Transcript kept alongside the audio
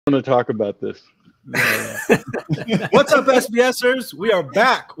want to talk about this. What's up, SVSers? We are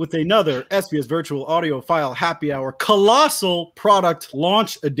back with another SVS Virtual Audiophile Happy Hour Colossal Product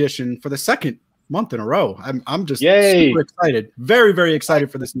Launch Edition for the second month in a row. I'm just super excited. Very, very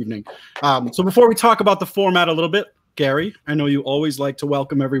excited for this evening. So before we talk about the format a little bit, Gary, I know you always like to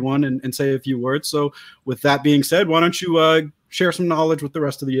welcome everyone and say a few words. So with that being said, why don't you share some knowledge with the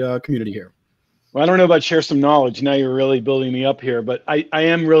rest of the community here? Well, I don't know about share some knowledge. Now you're really building me up here, but I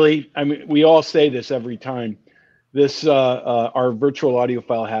am really, I mean, we all say this every time. This, our virtual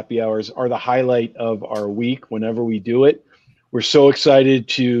audiophile happy hours are the highlight of our week whenever we do it. We're so excited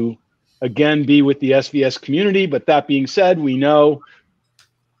to, again, be with the SVS community. But that being said, we know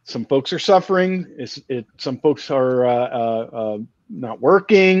some folks are suffering. Some folks are not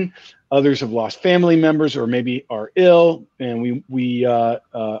working. Others have lost family members or maybe are ill, and we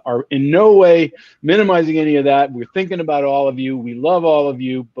are in no way minimizing any of that. We're thinking about all of you. We love all of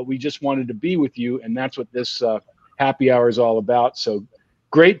you, but we just wanted to be with you, and that's what this happy hour is all about. So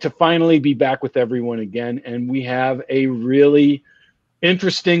great to finally be back with everyone again, and we have a really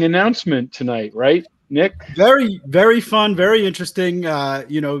interesting announcement tonight, right, Nick? Very, very fun, very interesting.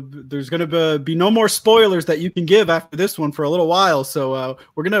 You know, there's going to be no more spoilers that you can give after this one for a little while. So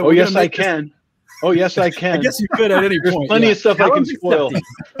we're going to. Oh, yes, I can. Oh, yes, I can. I guess you could at any point. There's plenty of stuff I can spoil.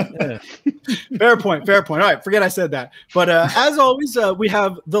 Yeah. Fair point. Fair point. All right, forget I said that. But as always, we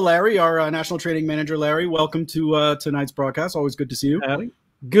have the Larry, our National Trading Manager. Larry, welcome to tonight's broadcast. Always good to see you.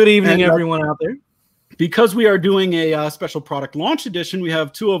 Good evening, everyone out there. Because we are doing a special product launch edition, we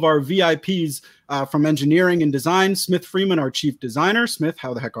have two of our VIPs from engineering and design. Smith Freeman, our chief designer. Smith,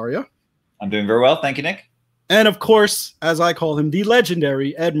 how the heck are you? I'm doing very well. Thank you, Nick. And of course, as I call him, the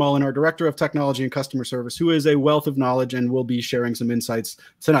legendary Ed Mullen, our director of technology and customer service, who is a wealth of knowledge and will be sharing some insights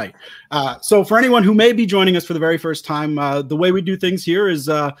tonight. So for anyone who may be joining us for the very first time, the way we do things here is,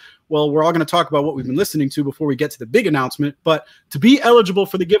 well, we're all going to talk about what we've been listening to before we get to the big announcement. But to be eligible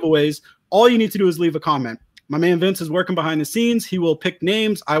for the giveaways, all you need to do is leave a comment. My man Vince is working behind the scenes. He will pick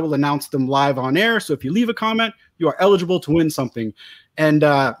names. I will announce them live on air. So if you leave a comment, you are eligible to win something. And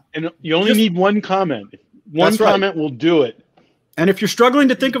you only need one comment. One comment will do it. And if you're struggling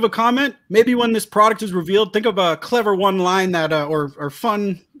to think of a comment, maybe when this product is revealed, think of a clever one line that or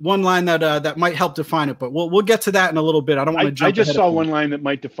fun one line that might help define it. But we'll get to that in a little bit. I don't want to jump I just saw one line that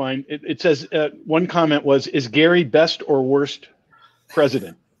might define it. It says one comment was, "Is Gary best or worst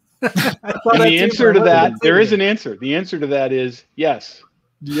president?" And the answer to that, there is an answer. The answer to that is yes.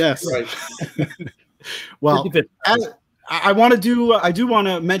 Yes. Right. Well, I do want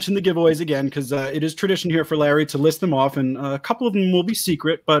to mention the giveaways again, because it is tradition here for Larry to list them off, and a couple of them will be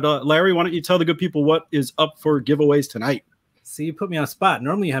secret. But Larry, why don't you tell the good people what is up for giveaways tonight? See, you put me on a spot.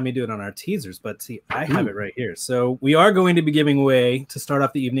 Normally you have me do it on our teasers, but see, I have it right here. So we are going to be giving away, to start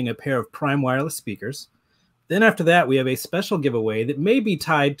off the evening, a pair of Prime wireless speakers. Then after that, we have a special giveaway that may be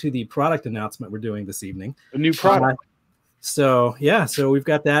tied to the product announcement we're doing this evening. A new product. So yeah, so we've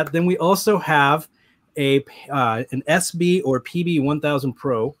got that. Then we also have an SB or PB 1000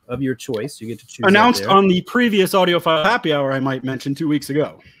 Pro of your choice. You get to choose. Announced on the previous Audiophile Happy Hour, I might mention 2 weeks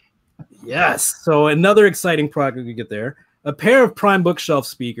ago. Yes. So another exciting product we could get there. A pair of Prime bookshelf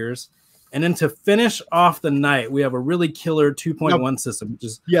speakers. And then to finish off the night, we have a really killer 2.1 system. Which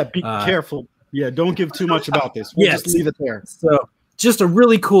is, be careful. Yeah, don't give too much about this. We'll just leave it there. So just a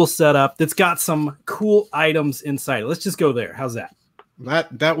really cool setup that's got some cool items inside. Let's just go there. How's that?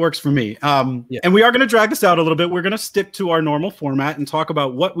 That works for me. And we are going to drag this out a little bit. We're going to stick to our normal format and talk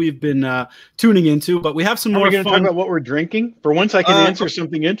about what we've been tuning into. But we have some more fun. Are we going to talk about what we're drinking? For once, I can answer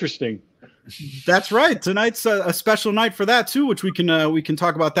something interesting. That's right. Tonight's a special night for that too, which we can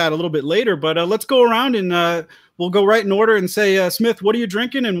talk about that a little bit later. But let's go around and we'll go right in order and say, Smith, what are you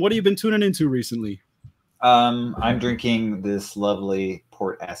drinking and what have you been tuning into recently? I'm drinking this lovely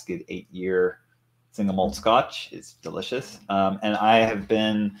Port Ascot 8-year single malt Scotch. It's delicious, and I have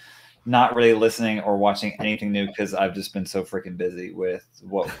been not really listening or watching anything new because I've just been so freaking busy with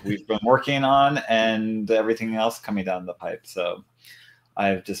what we've been working on and everything else coming down the pipe. So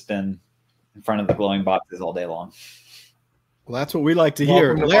I've just been in front of the glowing boxes all day long. Well, that's what we like to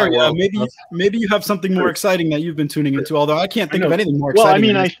hear. Larry, maybe you have something more exciting that you've been tuning into, although I can't think of anything more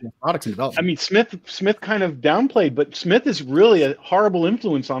exciting than products and development. I mean, Smith kind of downplayed, but Smith is really a horrible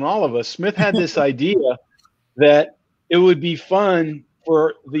influence on all of us. Smith had this idea that it would be fun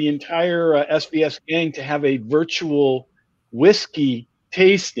for the entire SVS gang to have a virtual whiskey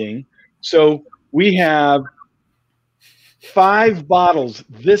tasting. So we have 5 bottles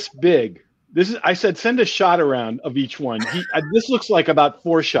this big. I said, send a shot around of each one. This looks like about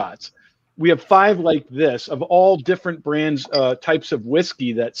 4 shots. we have 5 like this of all different brands, types of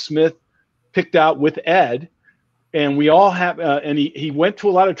whiskey that Smith picked out with Ed. And we all have, and he went to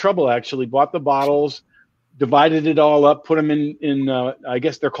a lot of trouble, actually, bought the bottles, divided it all up, put them in I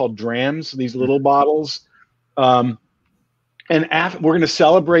guess they're called drams, these little bottles. And we're going to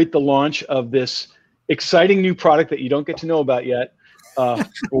celebrate the launch of this exciting new product that you don't get to know about yet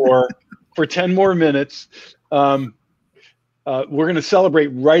for 10 more minutes. We're going to celebrate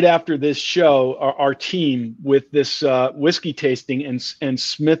right after this show, our team with this whiskey tasting, and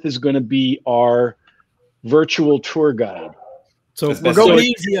Smith is going to be our virtual tour guide. So we're going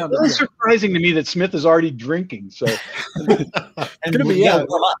easy on It's surprising to me that Smith is already drinking. So it's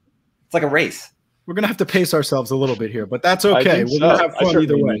like a race. We're gonna have to pace ourselves a little bit here, but that's okay. We're gonna have fun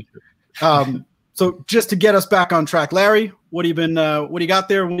either way. So just to get us back on track, Larry, what have you been? What do you got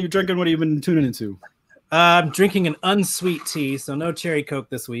there? What are you drinking? What have you been tuning into? I'm drinking an unsweet tea, so no cherry Coke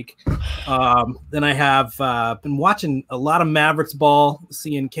this week. Then I have been watching a lot of Mavericks ball,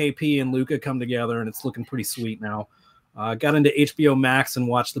 seeing KP and Luka come together, and it's looking pretty sweet now. Got into HBO Max and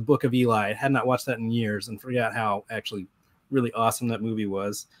watched The Book of Eli. I had not watched that in years and forgot how actually really awesome that movie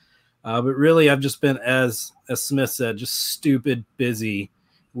was. But really, I've just been, as Smith said, just stupid busy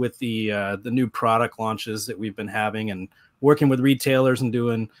with the new product launches that we've been having and working with retailers and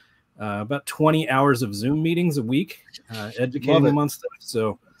doing about 20 hours of Zoom meetings a week, educating them on stuff.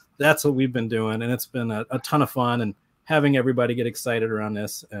 So that's what we've been doing, and it's been a ton of fun and having everybody get excited around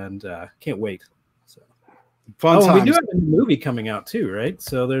this, and can't wait. So fun times. We do have a movie coming out too, right?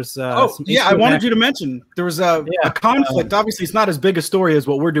 So there's I wanted you to mention there was a conflict. Obviously, it's not as big a story as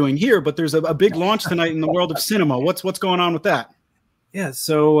what we're doing here, but there's a big launch tonight in the world of cinema. What's going on with that? Yeah,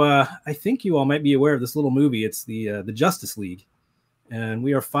 so I think you all might be aware of this little movie. It's the Justice League. And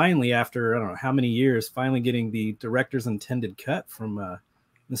we are finally, after I don't know how many years, finally getting the director's intended cut from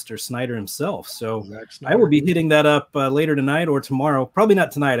Mr. Snyder himself. So I will be hitting that up later tonight or tomorrow. Probably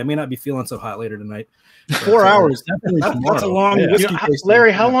not tonight. I may not be feeling so hot later tonight. 4 hours. That's a long whiskey tasting.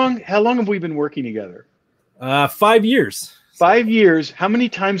 Larry, how long have we been working together? 5 years. 5 years. How many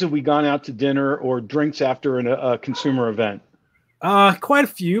times have we gone out to dinner or drinks after a consumer event? Quite a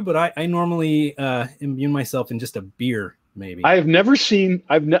few, but I normally immune myself in just a beer. Maybe I have never seen.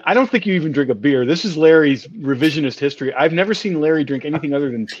 I don't think you even drink a beer. This is Larry's revisionist history. I've never seen Larry drink anything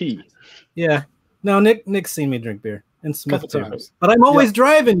other than tea. Yeah, no, Nick's seen me drink beer and Smith too. But I'm always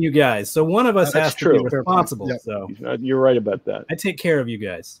driving you guys, so one of us has to be responsible. Yep. So you're right about that. I take care of you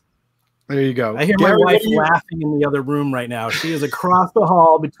guys. There you go. I hear my wife laughing in the other room right now. She is across the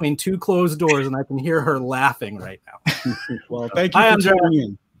hall between 2 closed doors, and I can hear her laughing right now. Well, thank you for tuning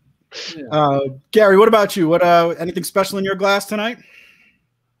in. Yeah. Gary, what about you? What anything special in your glass tonight?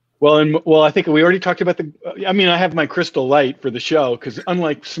 Well, I think we already talked about I have my Crystal Light for the show because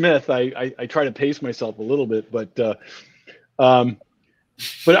unlike Smith, I try to pace myself a little bit, but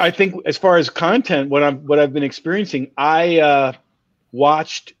I think as far as content, what I've been experiencing, I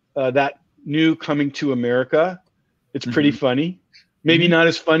watched that new Coming to America. It's pretty funny. Maybe not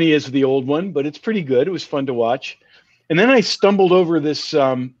as funny as the old one, but it's pretty good. It was fun to watch. And then I stumbled over this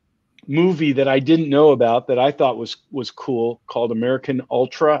movie that I didn't know about that I thought was cool called American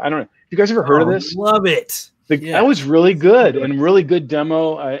Ultra. I don't know. You guys ever heard of this? Love it. That was really good and really good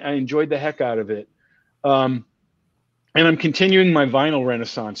demo. I enjoyed the heck out of it. And I'm continuing my vinyl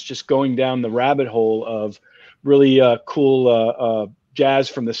renaissance, just going down the rabbit hole of really cool jazz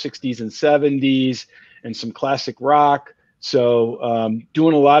from the 60s and 70s and some classic rock. So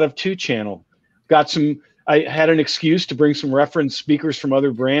doing a lot of 2-channel. I had an excuse to bring some reference speakers from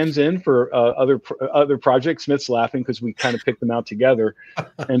other brands in for other projects. Smith's laughing because we kind of picked them out together.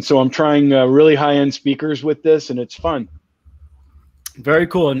 And so I'm trying really high-end speakers with this, and it's fun. Very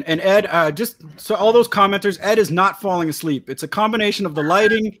cool. And Ed, just so all those commenters, Ed is not falling asleep. It's a combination of the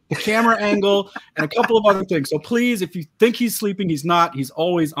lighting, the camera angle, and a couple of other things. So please, if you think he's sleeping, he's not. He's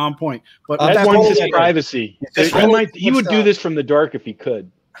always on point. But Ed wants his privacy. He would do this from the dark if he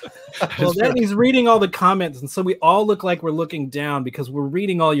could. Well, then he's reading all the comments, and so we all look like we're looking down because we're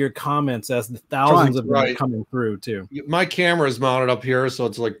reading all your comments as the thousands of them are coming through too. My camera is mounted up here, so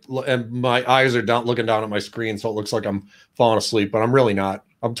it's like, and my eyes are looking down at my screen, so it looks like I'm falling asleep, but I'm really not.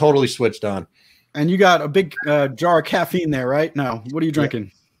 I'm totally switched on. And you got a big jar of caffeine there, right? No, what are you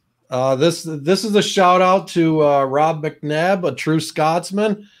drinking? This is a shout out to Rob McNabb, a true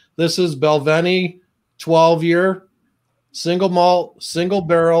Scotsman. This is Belveni 12-year. Single malt, single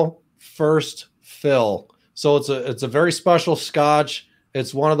barrel, first fill. So it's a very special Scotch.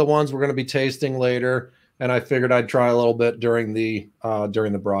 It's one of the ones we're going to be tasting later, and I figured I'd try a little bit during the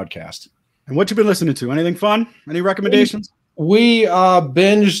broadcast. And what you been listening to? Anything fun? Any recommendations? We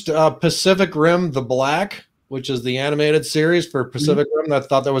binged Pacific Rim: The Black, which is the animated series for Pacific Rim. I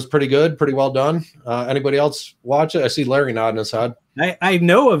thought that was pretty good, pretty well done. Anybody else watch it? I see Larry nodding his head. I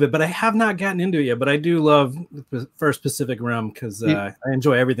know of it, but I have not gotten into it yet. But I do love the first Pacific Rim because I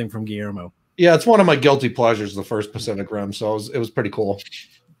enjoy everything from Guillermo. Yeah, it's one of my guilty pleasures, the first Pacific Rim. So it was pretty cool.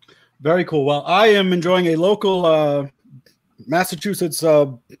 Very cool. Well, I am enjoying a local Massachusetts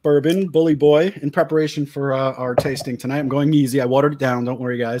bourbon, Bully Boy, in preparation for our tasting tonight. I'm going easy. I watered it down. Don't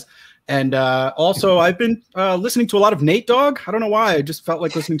worry, guys. And also, I've been listening to a lot of Nate Dogg. I don't know why. I just felt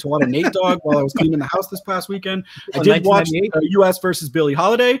like listening to a lot of Nate Dogg while I was cleaning the house this past weekend. I did watch U.S. versus Billie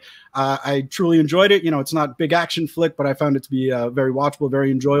Holiday. I truly enjoyed it. You know, it's not a big action flick, but I found it to be very watchable,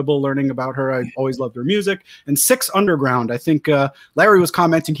 very enjoyable. Learning about her, I always loved her music. And Six Underground, I think Larry was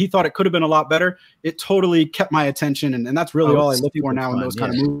commenting he thought it could have been a lot better. It totally kept my attention, and that's really all I look for now in those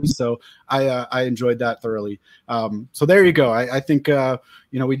kind of movies. So I enjoyed that thoroughly. So there you go. I think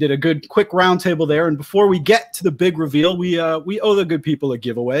you know, we did a good quick roundtable there. And before we get to the big reveal, we owe the good people a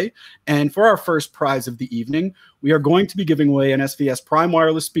giveaway. And for our first prize of the evening, we are going to be giving away an SVS Prime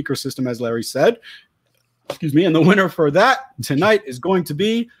wireless speaker system, as Larry said. Excuse me. And the winner for that tonight is going to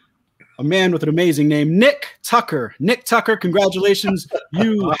be a man with an amazing name, Nick Tucker. Nick Tucker, congratulations.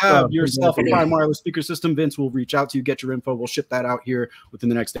 You have yourself a Prime wireless speaker system. Vince will reach out to you, get your info. We'll ship that out here within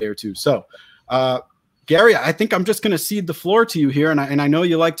the next day or two. So, Gary, I think I'm just going to cede the floor to you here, and I know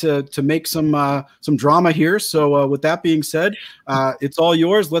you like to make some drama here. So with that being said, it's all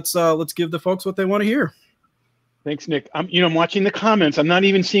yours. Let's give the folks what they want to hear. Thanks, Nick. I'm watching the comments. I'm not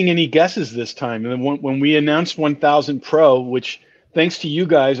even seeing any guesses this time. And when we announced 1000 Pro, which thanks to you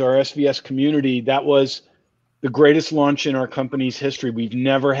guys, our SVS community, that was the greatest launch in our company's history. We've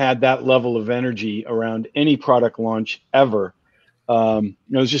never had that level of energy around any product launch ever. It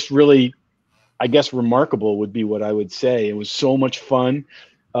was just really, I guess, remarkable would be what I would say. It was so much fun.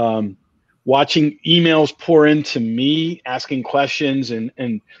 Watching emails pour into me, asking questions,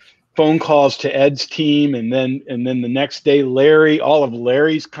 and phone calls to Ed's team, and then the next day, all of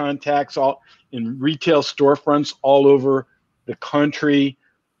Larry's contacts, all in retail storefronts all over the country,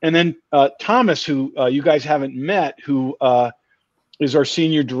 and then Thomas, who you guys haven't met, who is our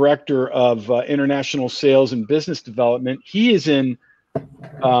senior director of international sales and business development. He is in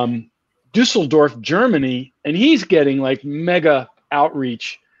Dusseldorf, Germany, and he's getting like mega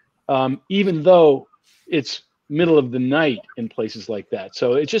outreach, even though it's middle of the night in places like that.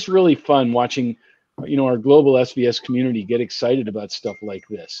 So it's just really fun watching, our global SVS community get excited about stuff like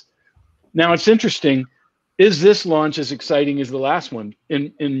this. Now it's interesting. Is this launch as exciting as the last one?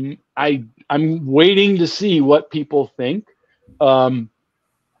 And I'm waiting to see what people think. For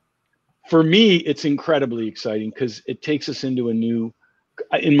me, it's incredibly exciting because it takes us into a new,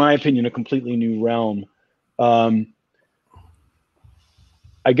 in my opinion, a completely new realm. I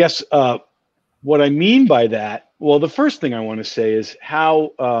guess what I mean by that, well, the first thing I want to say is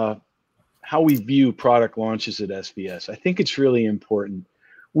how we view product launches at SVS. I think it's really important.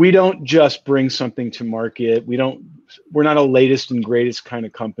 We don't just bring something to market. We're not a latest and greatest kind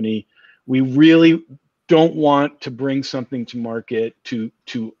of company. We really don't want to bring something to market to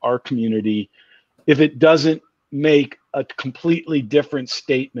our community if it doesn't make a completely different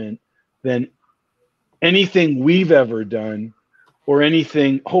statement than anything we've ever done, or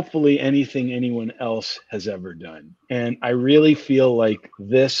hopefully anything anyone else has ever done. And I really feel like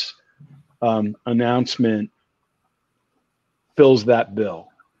this announcement fills that bill.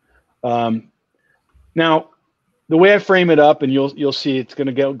 Now, the way I frame it up, and you'll see it's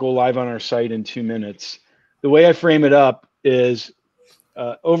going to go live on our site in 2 minutes. The way I frame it up is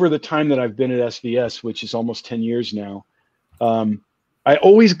over the time that I've been at SVS, which is almost 10 years now, I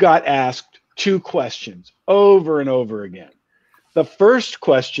always got asked 2 questions over and over again. The first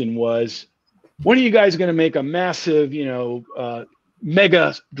question was, when are you guys going to make a massive,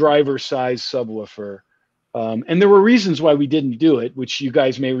 mega driver size subwoofer? And there were reasons why we didn't do it, which you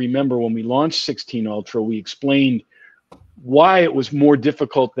guys may remember when we launched 16 Ultra, we explained why it was more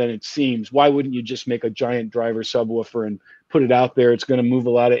difficult than it seems. Why wouldn't you just make a giant driver subwoofer and put it out there? It's going to move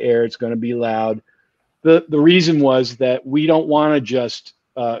a lot of air. It's going to be loud. The reason was that we don't want to just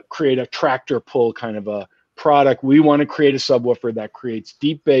create a tractor pull kind of a product. We want to create a subwoofer that creates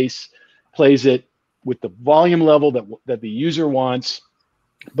deep bass, plays it with the volume level that the user wants,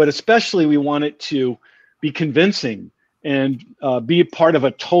 but especially we want it to be convincing and be a part of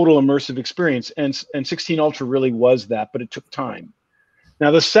a total immersive experience. And 16 Ultra really was that, but it took time.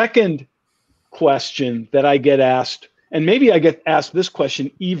 Now, the second question that I get asked, and maybe I get asked this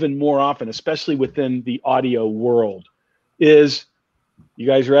question even more often, especially within the audio world, is, you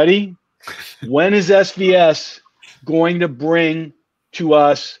guys ready? When is SVS going to bring to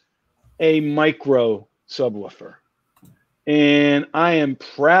us a micro subwoofer. And I am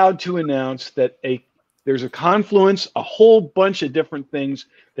proud to announce that there's a confluence, a whole bunch of different things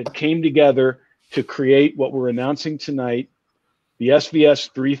that came together to create what we're announcing tonight, the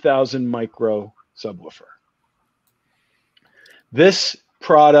SVS 3000 micro subwoofer. This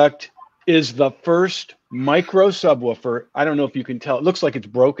product is the first micro subwoofer. I don't know if you can tell. It looks like it's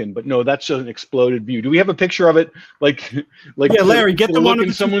broken, but no, that's just an exploded view. Do we have a picture of it? Like yeah, Larry, get them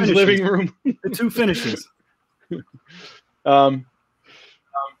in someone's living room. The two finishes.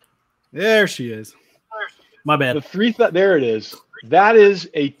 There she is. My bad. There it is. That is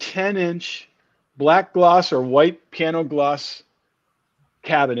a 10-inch black gloss or white piano gloss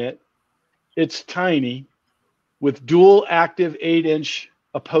cabinet. It's tiny with dual active 8-inch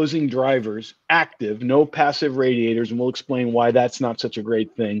opposing drivers, active, no passive radiators, and we'll explain why that's not such a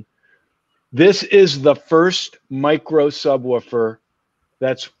great thing. This is the first micro subwoofer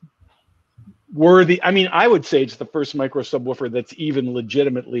that's worthy. I mean, I would say it's the first micro subwoofer that's even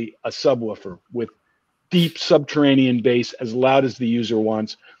legitimately a subwoofer with deep subterranean bass as loud as the user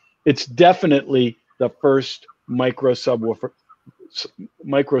wants. It's definitely the first micro subwoofer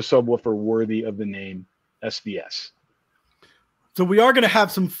worthy of the name SVS. So we are going to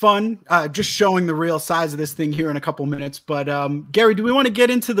have some fun just showing the real size of this thing here in a couple minutes. But Gary, do we want to get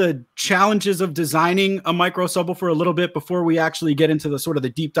into the challenges of designing a micro subwoofer a little bit before we actually get into the sort of the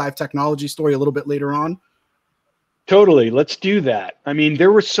deep dive technology story a little bit later on? Totally. Let's do that. I mean,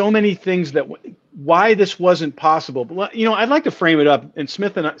 there were so many things that why this wasn't possible. But, you know, I'd like to frame it up. And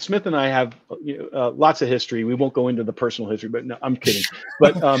Smith and I have lots of history. We won't go into the personal history, but no, I'm kidding.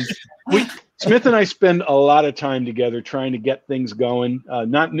 But Smith and I spend a lot of time together trying to get things going.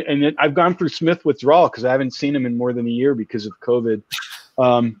 I've gone through Smith withdrawal because I haven't seen him in more than a year because of COVID.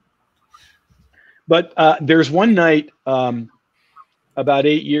 But there's one night about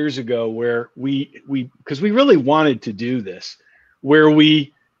 8 years ago where because we really wanted to do this, where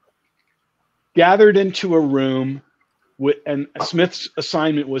we gathered into a room and Smith's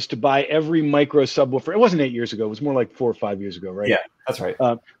assignment was to buy every micro subwoofer. It wasn't 8 years ago. It was more like 4 or 5 years ago, right? Yeah, that's right.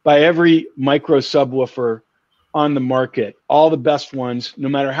 Buy every micro subwoofer on the market, all the best ones, no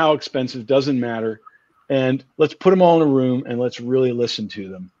matter how expensive, doesn't matter. And let's put them all in a room and let's really listen to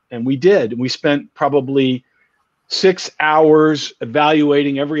them. And we did. We spent probably 6 hours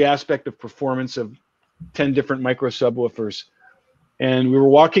evaluating every aspect of performance of 10 different micro subwoofers. And we were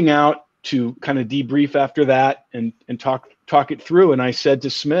walking out to kind of debrief after that and talk it through. And I said to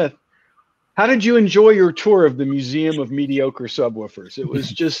Smith, how did you enjoy your tour of the Museum of Mediocre Subwoofers? It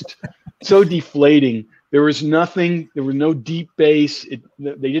was just so deflating. There was nothing, there was no deep bass.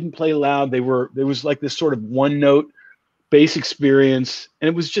 They didn't play loud. There was like this sort of one note bass experience. And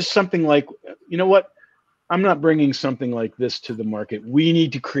it was just something like, you know what? I'm not bringing something like this to the market. We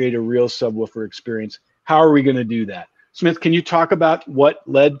need to create a real subwoofer experience. How are we going to do that? Smith, can you talk about what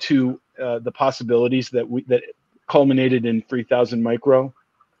led to the possibilities that culminated in 3000 micro?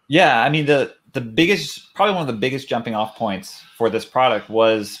 Yeah, I mean, probably one of the biggest jumping off points for this product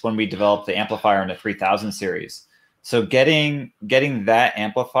was when we developed the amplifier in the 3000 series. So getting that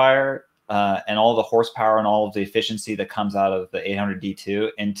amplifier and all the horsepower and all of the efficiency that comes out of the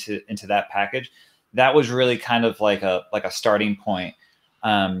 800D2 into that package, that was really kind of like a starting point.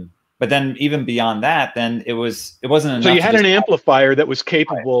 But then even beyond that, then it wasn't enough. So you had an amplifier that was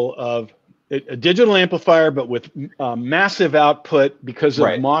capable of a digital amplifier, but with massive output because of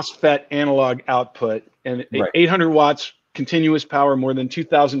MOSFET analog output and 800 watts continuous power, more than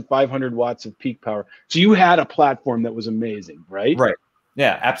 2,500 watts of peak power. So you had a platform that was amazing, right? Right.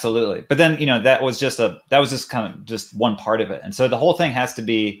 Yeah, absolutely. But then, that was just kind of just one part of it. And so the whole thing has to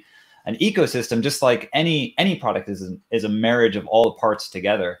be an ecosystem, just like any product is a marriage of all the parts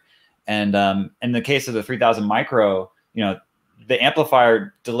together. And in the case of the 3000 micro, the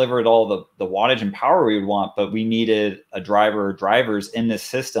amplifier delivered all the wattage and power we would want, but we needed a driver or drivers in this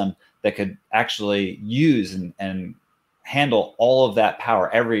system that could actually use and handle all of that power,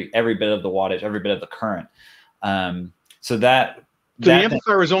 every bit of the wattage, every bit of the current. So the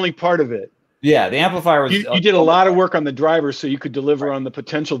amplifier was only part of it. Yeah, the amplifier was. You did a lot of work on the driver so you could deliver on the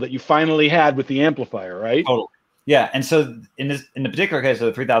potential that you finally had with the amplifier, right? Totally. Yeah, and so in the particular case of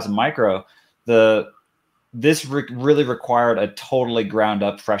the 3000 micro, this really required a totally ground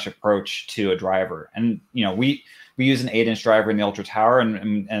up, fresh approach to a driver. And we use an 8-inch driver in the Ultra Tower,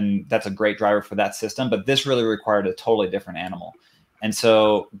 and that's a great driver for that system. But this really required a totally different animal. And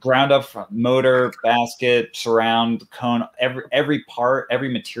so ground up from motor, basket, surround, cone, every part,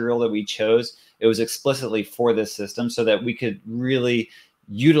 every material that we chose, it was explicitly for this system so that we could really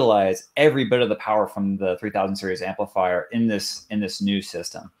utilize every bit of the power from the 3000 series amplifier in this new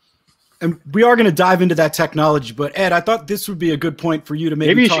system. And we are going to dive into that technology, but Ed, I thought this would be a good point for you to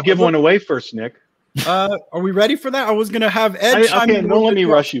maybe you should give one away first, Nick. Are we ready for that? I was going to have Ed. Okay, don't let me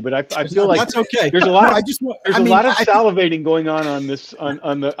rush you, but I feel like that's okay. There's a lot. No, there's a lot of salivating going on this.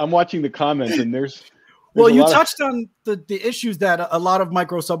 I'm watching the comments, and there's well, you touched on the issues that a lot of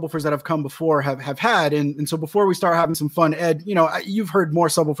micro subwoofers that have come before have had, and so before we start having some fun, Ed, you've heard more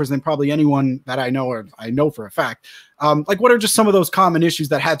subwoofers than probably anyone that I know, or I know for a fact. Like, what are just some of those common issues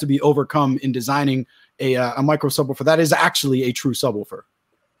that had to be overcome in designing a micro subwoofer that is actually a true subwoofer?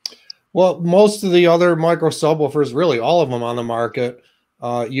 Well, most of the other micro subwoofers, really all of them on the market,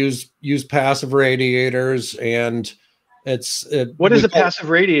 use passive radiators, and what is a passive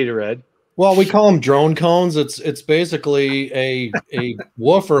radiator, Ed? Well, we call them drone cones. It's basically a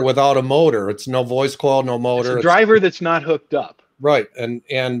woofer without a motor. It's no voice coil, no motor. It's a driver that's not hooked up. Right, and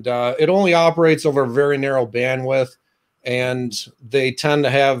it only operates over a very narrow bandwidth, and they tend to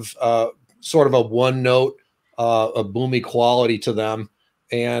have sort of a one note, a boomy quality to them.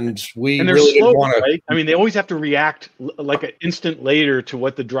 And they're really slow, didn't want to. Right? I mean, they always have to react like an instant later to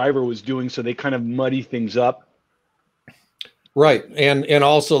what the driver was doing, so they kind of muddy things up. Right, and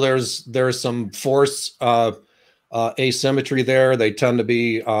also there's some force asymmetry there. They tend to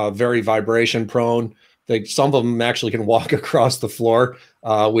be very vibration prone. Some of them actually can walk across the floor.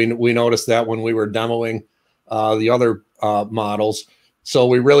 We noticed that when we were demoing the other models. So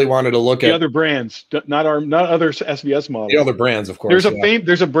we really wanted to look at other brands, not other SVS models. The other brands, of course.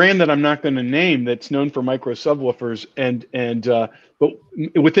 There's a brand that I'm not going to name that's known for micro subwoofers, but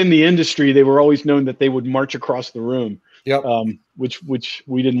within the industry, they were always known that they would march across the room. Yep. Which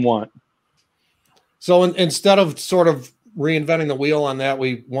we didn't want. So instead of sort of reinventing the wheel on that,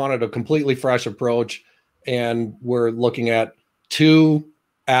 we wanted a completely fresh approach, and we're looking at 2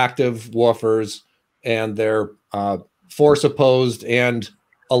 active woofers, and they're force opposed and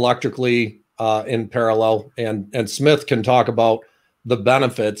electrically in parallel. And Smith can talk about the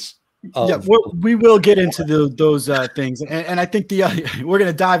benefits. We will get into those things, and I think we're going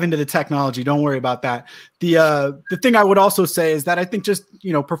to dive into the technology. Don't worry about that. The thing I would also say is that I think just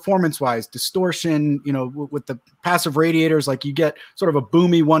performance wise, distortion, with the passive radiators, like you get sort of a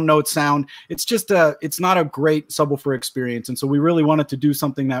boomy one note sound. It's just it's not a great subwoofer experience, and so we really wanted to do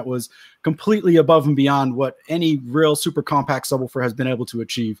something that was completely above and beyond what any real super compact subwoofer has been able to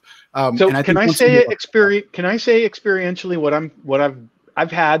achieve. So can I say experientially what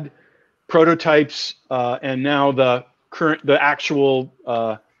I've had prototypes and now the actual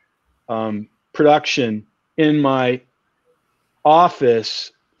production in my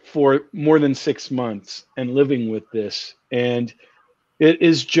office for more than 6 months and living with this, and it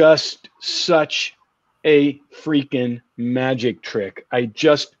is just such a freaking magic trick.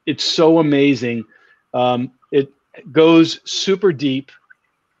 It's so amazing. It goes super deep.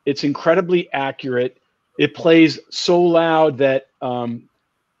 It's incredibly accurate. It plays so loud that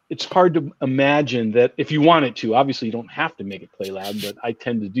it's hard to imagine that if you want it to. Obviously, you don't have to make it play loud, but I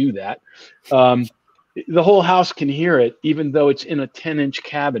tend to do that. The whole house can hear it, even though it's in a 10-inch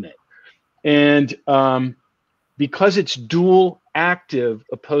cabinet. And because it's dual active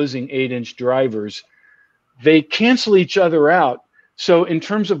opposing 8-inch drivers, they cancel each other out. So in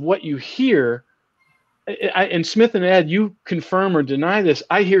terms of what you hear, and Smith and Ed, you confirm or deny this,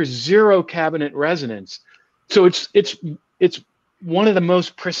 I hear 0 cabinet resonance. So it's one of the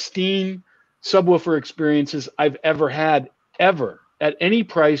most pristine subwoofer experiences I've ever had, ever, at any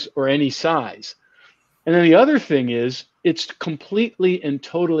price or any size. And then the other thing is, it's completely and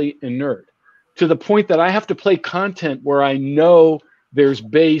totally inert, to the point that I have to play content where I know there's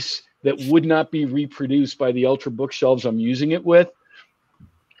bass that would not be reproduced by the Ultra bookshelves I'm using it with,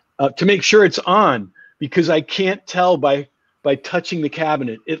 to make sure it's on, because I can't tell by touching the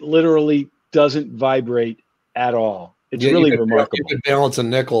cabinet. It literally doesn't vibrate at all. It's really remarkable. You could balance a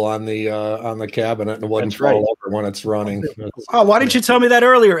nickel on the cabinet and it wouldn't fall over when it's running. Oh, why didn't you tell me that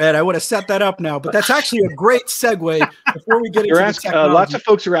earlier, Ed? I would have set that up now. But that's actually a great segue before we get into the technology. Lots of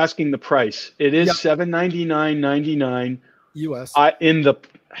folks are asking the price. It is $799.99 US. In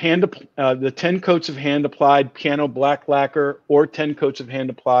the 10 coats of hand applied piano black lacquer, or 10 coats of hand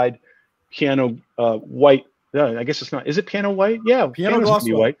applied piano white. I guess it's not. Is it piano white? Yeah, piano gloss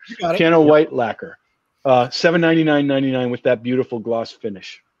white. Piano white lacquer. $799.99 with that beautiful gloss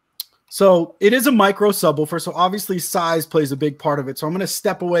finish. So it is a micro subwoofer, so obviously size plays a big part of it. So I'm going to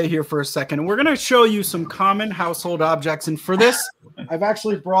step away here for a second, and we're going to show you some common household objects. And for this, I've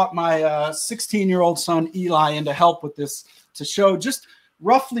actually brought my 16-year-old son Eli in to help with this, to show just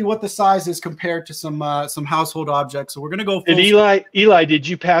roughly what the size is compared to some household objects. So we're gonna go. Did Eli, did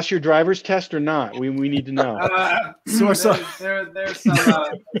you pass your driver's test or not? We need to know. There's some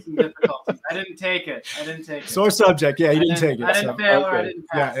difficulties. I didn't take it. Sore subject. Yeah, you didn't take it. I didn't fail or I didn't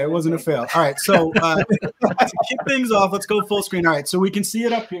pass. Yeah, it wasn't a fail. All right, so to kick things off, let's go full screen. All right, so we can see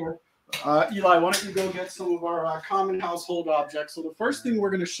it up here. Eli, why don't you go get some of our common household objects? So the first thing we're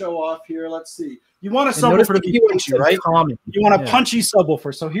going to show off here, let's see. You want a subwoofer to be punchy, right? Common. You want a punchy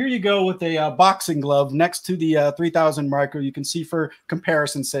subwoofer. So here you go with a boxing glove next to the 3000 micro. You can see for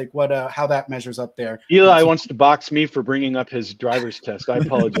comparison's sake how that measures up there. Eli wants to box me for bringing up his driver's test. I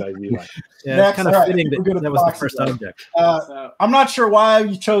apologize, Eli. Yeah, it's kind of fitting that was the first object. I'm not sure why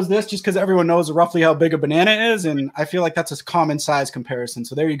you chose this, just because everyone knows roughly how big a banana is, and I feel like that's a common size comparison.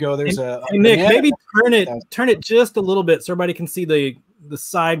 So there you go. There's hey, Nick, maybe turn it just a little bit so everybody can see the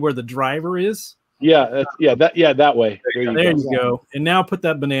side where the driver is. Yeah, that way. There you go. And now put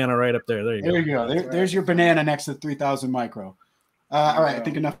that banana right up there. There you go. There's your banana next to the 3000 micro. All right, I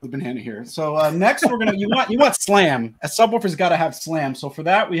think enough of the banana here. So next we're gonna you want slam. A subwoofer's got to have slam. So for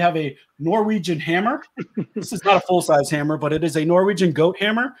that we have a Norwegian hammer. This is not a full size hammer, but it is a Norwegian goat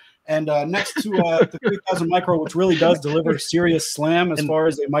hammer. And next to the 3000 micro, which really does deliver serious slam as far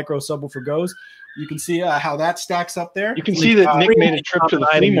as a micro subwoofer goes. You can see how that stacks up there. You can see that Nick made a trip to the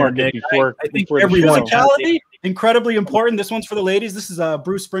flea market before. I think everyone. Incredibly important. This one's for the ladies. This is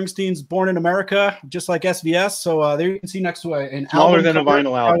Bruce Springsteen's "Born in America," just like SVS. So there you can see next to an smaller than a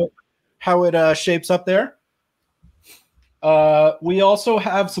vinyl album how it shapes up there. We also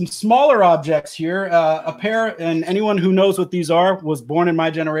have some smaller objects here. A pair, and anyone who knows what these are was born in my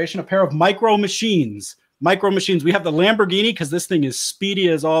generation. A pair of micro machines. Micro machines. We have the Lamborghini because this thing is speedy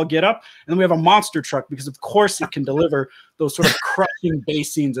as all get up, and then we have a monster truck because of course it can deliver those sort of crushing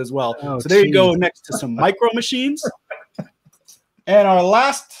bass scenes as well. So there you go, next to some micro machines. And our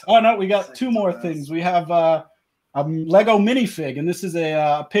last, we got two more things. We have a Lego minifig, and this is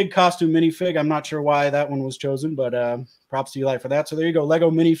a pig costume minifig. I'm not sure why that one was chosen, but props to Eli for that. So there you go,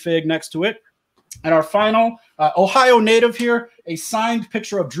 Lego minifig next to it. And our final Ohio native here, a signed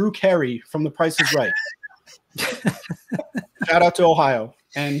picture of Drew Carey from The Price is Right. Shout out to Ohio.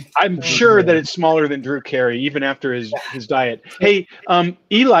 And I'm sure that it's smaller than Drew Carey, even after his diet. Hey,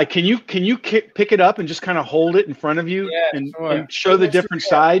 Eli, can you pick it up and just kind of hold it in front of you and show the different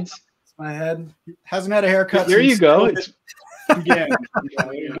sides? My head hasn't had a haircut. There you go. Again.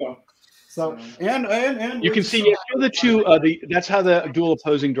 There you go. So and you can see the two. That's how the dual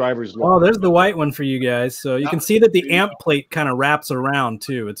opposing drivers look. Oh, there's the white one for you guys. So you can see that the amp plate kind of wraps around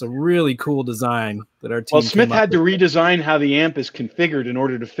too. It's a really cool design that our team. Well, Smith had to redesign how the amp is configured in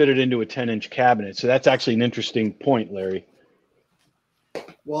order to fit it into a 10-inch cabinet. So that's actually an interesting point, Larry.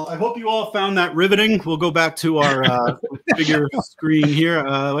 Well, I hope you all found that riveting. We'll go back to our bigger screen here.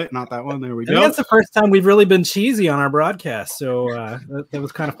 Wait, not that one. There we go. That's the first time we've really been cheesy on our broadcast, so that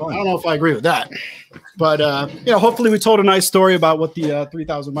was kind of fun. I don't know if I agree with that, but hopefully we told a nice story about what the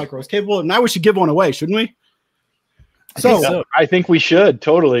 3000 micro is capable of. Now we should give one away, shouldn't we? I think we should,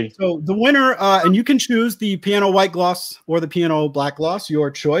 totally. So the winner, and you can choose the piano white gloss or the piano black gloss,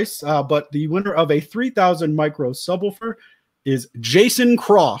 your choice. But the winner of a 3000 micro subwoofer is Jason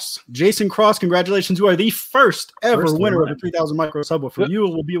Cross. Jason Cross, congratulations. You are the first ever winner of a 3000 micro subwoofer. You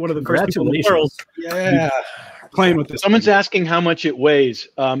will be one of the first people in the world playing with this. Someone's asking how much it weighs.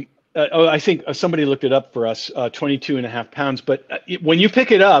 I think somebody looked it up for us, 22.5 pounds. But when you pick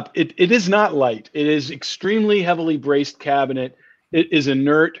it up, it is not light. It is extremely heavily braced cabinet. It is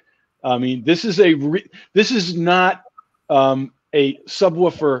inert. I mean, this is not a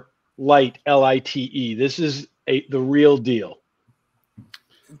subwoofer light, LITE. This is the real deal.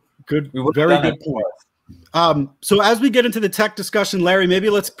 Good, very good point. So as we get into the tech discussion, Larry, maybe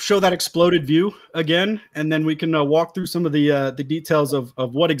let's show that exploded view again, and then we can walk through some of the details of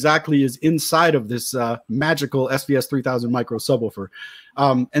what exactly is inside of this magical SVS 3000 micro subwoofer.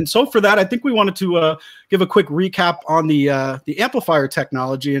 And so for that, I think we wanted to give a quick recap on the amplifier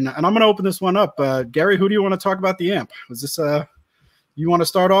technology, and I'm going to open this one up. Gary, who do you want to talk about the amp? Is this you want to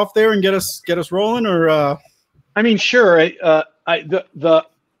start off there and get us rolling, or? I mean, sure. It's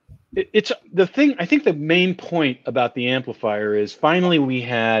the thing. I think the main point about the amplifier is finally we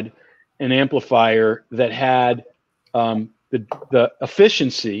had an amplifier that had the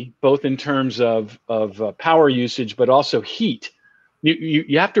efficiency, both in terms of power usage, but also heat.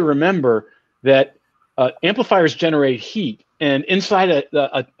 You have to remember that amplifiers generate heat, and inside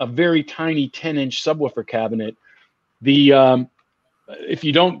a very tiny 10-inch subwoofer cabinet, if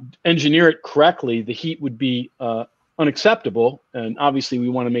you don't engineer it correctly, the heat would be unacceptable. And obviously we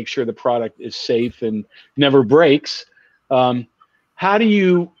want to make sure the product is safe and never breaks. how do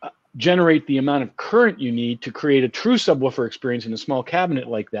you generate the amount of current you need to create a true subwoofer experience in a small cabinet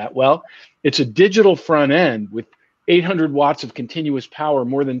like that? Well, it's a digital front end with 800 watts of continuous power,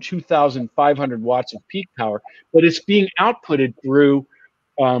 more than 2,500 watts of peak power, but it's being outputted through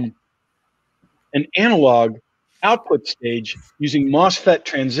an analog output stage using MOSFET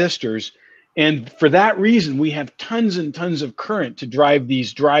transistors. And for that reason, we have tons and tons of current to drive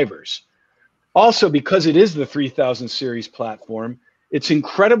these drivers. Also, because it is the 3000 series platform, it's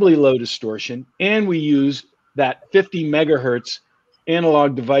incredibly low distortion, and we use that 50 megahertz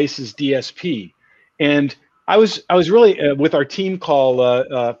analog devices DSP. And I was really with our team call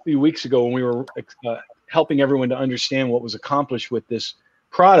a few weeks ago when we were helping everyone to understand what was accomplished with this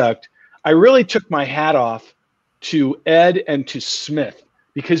product. I really took my hat off to Ed and to Smith,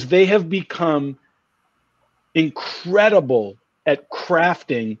 because they have become incredible at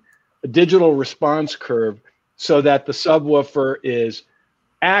crafting a digital response curve so that the subwoofer is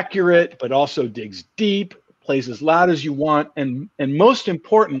accurate, but also digs deep, plays as loud as you want, and most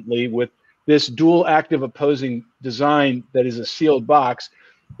importantly, with this dual active opposing design that is a sealed box,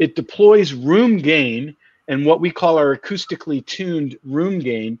 it deploys room gain and what we call our acoustically tuned room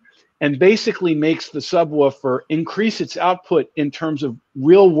gain, and basically makes the subwoofer increase its output in terms of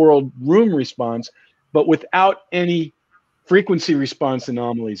real-world room response, but without any frequency response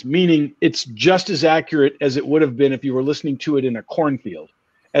anomalies, meaning it's just as accurate as it would have been if you were listening to it in a cornfield,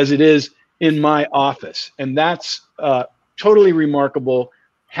 as it is in my office. And that's totally remarkable.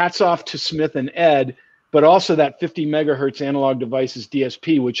 Hats off to Smith and Ed, but also that 50 megahertz analog devices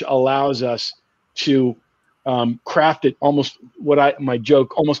DSP, which allows us to craft it almost, my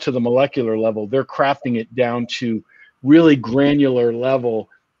joke, almost to the molecular level. They're crafting it down to really granular level,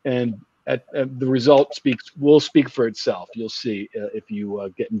 and the result will speak for itself. You'll see if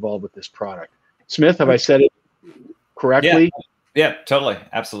you get involved with this product. Smith, have I said it correctly? Yeah, totally,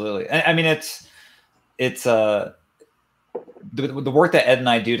 absolutely. I mean, it's the work that Ed and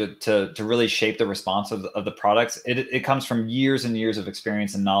I do to really shape the response of the products. It comes from years and years of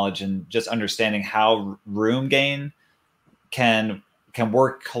experience and knowledge, and just understanding how room gain can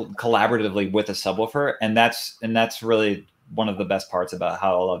work collaboratively with a subwoofer, and that's really one of the best parts about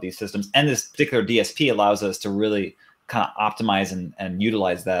how all of these systems and this particular DSP allows us to really kind of optimize and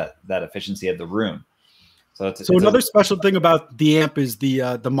utilize that efficiency of the room. So another special thing about the amp is the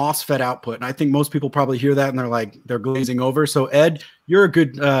MOSFET output, and I think most people probably hear that and they're glazing over. So Ed, you're a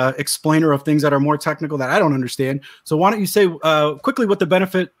good explainer of things that are more technical that I don't understand. So why don't you say quickly what the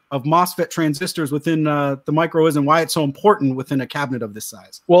benefit of MOSFET transistors within the micro is and why it's so important within a cabinet of this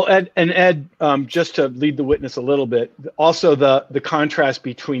size? Well, Ed, just to lead the witness a little bit, also the contrast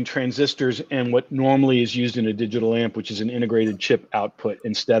between transistors and what normally is used in a digital amp, which is an integrated chip output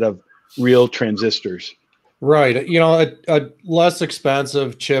instead of real transistors. Right. You know, a less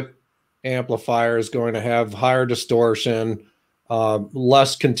expensive chip amplifier is going to have higher distortion,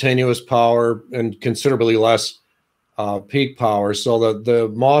 less continuous power, and considerably less peak power. So the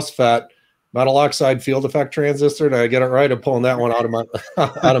MOSFET, metal oxide field effect transistor, did I get it right? I'm pulling that one out of my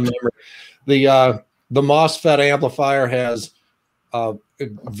out of memory. The MOSFET amplifier has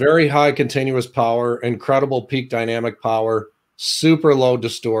very high continuous power, incredible peak dynamic power, super low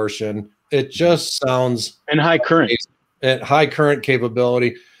distortion. It just sounds, and high current. At high current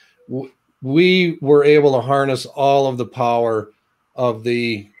capability. We were able to harness all of the power of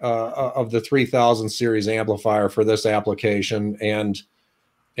the 3000 series amplifier for this application, and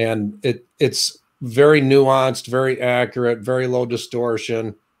it's very nuanced, very accurate, very low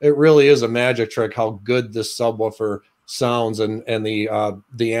distortion. It really is a magic trick how good this subwoofer sounds, and the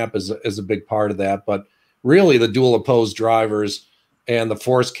amp is a big part of that. But really, the dual opposed drivers and the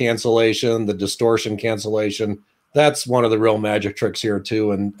force cancellation, the distortion cancellation, that's one of the real magic tricks here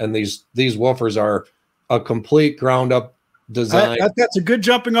too. And these woofers are a complete ground up design. That's a good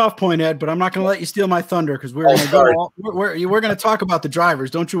jumping off point, Ed, but I'm not going to let you steal my thunder, because we're going to talk about the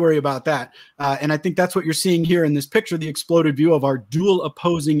drivers. Don't you worry about that. And I think that's what you're seeing here in this picture, the exploded view of our dual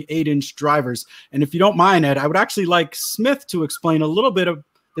opposing 8-inch drivers. And if you don't mind, Ed, I would actually like Smith to explain a little bit of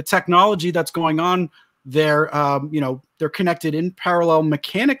the technology that's going on there. You know, they're connected in parallel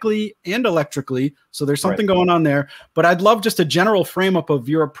mechanically and electrically, so there's something going on there. But I'd love just a general frame up of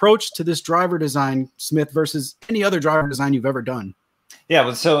your approach to this driver design, Smith, versus any other driver design you've ever done. Yeah,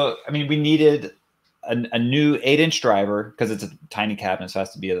 well, so I mean, we needed a new 8-inch driver because it's a tiny cabinet, so it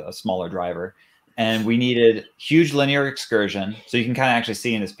has to be a smaller driver. And we needed huge linear excursion, so you can kind of actually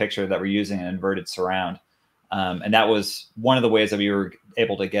see in this picture that we're using an inverted surround, and that was one of the ways that we were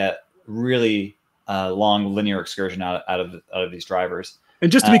able to get really long linear excursion out of these drivers.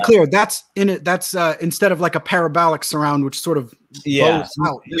 And just to be clear, that's in it. That's instead of like a parabolic surround, which sort of bows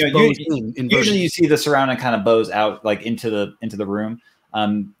out. Usually you see the surround and kind of bows out like into the room.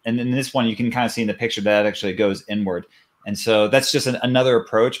 And in this one, you can kind of see in the picture that actually goes inward. And so that's just another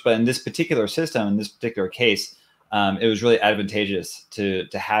approach. But in this particular system, in this particular case, it was really advantageous to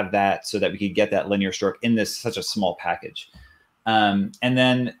have that so that we could get that linear stroke in such a small package. And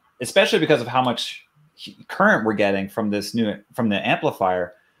then especially because of how much current we're getting from the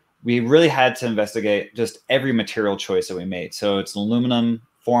amplifier, we really had to investigate just every material choice that we made. So it's aluminum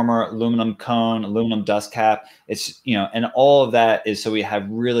former, aluminum cone, aluminum dust cap. It's, and all of that is so we have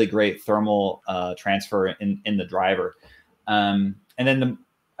really great thermal transfer in the driver. And then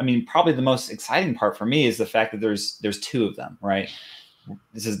probably the most exciting part for me is the fact that there's two of them, right?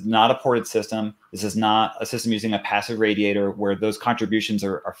 This is not a ported system. This is not a system using a passive radiator where those contributions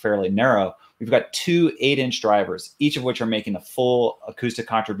are fairly narrow. We've got two 8-inch drivers, each of which are making a full acoustic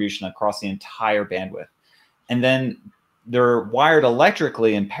contribution across the entire bandwidth. And then they're wired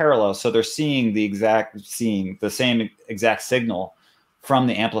electrically in parallel, so they're seeing the same exact signal from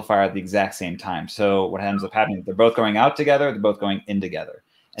the amplifier at the exact same time. So what ends up happening, they're both going out together, they're both going in together.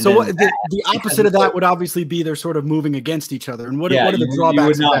 And so the opposite of that would obviously be they're sort of moving against each other. And what are the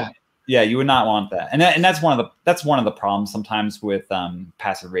drawbacks of that? Yeah, you would not want that. And that's one of the problems sometimes with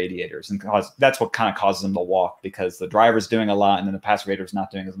passive radiators, and that's what kind of causes them to walk, because the driver's doing a lot and then the passive radiator's not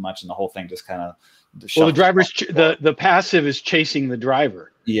doing as much, and the whole thing just kind of the passive is chasing the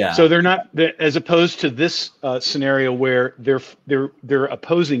driver. Yeah. So they're not, as opposed to this scenario where they're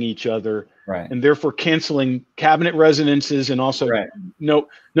opposing each other, right, and therefore canceling cabinet resonances, and also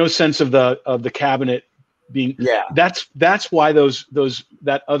no sense of the cabinet being. Yeah. That's why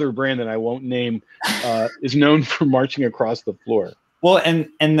that other brand that I won't name is known for marching across the floor. Well,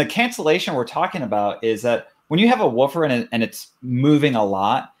 and the cancellation we're talking about is that when you have a woofer and it's moving a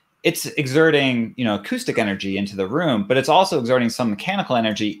lot, it's exerting, acoustic energy into the room, but it's also exerting some mechanical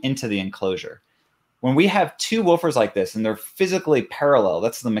energy into the enclosure. When we have two woofers like this and they're physically parallel,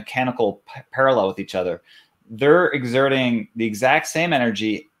 that's the mechanical parallel with each other, they're exerting the exact same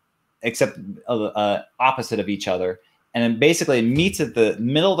energy except opposite of each other. And then basically it meets at the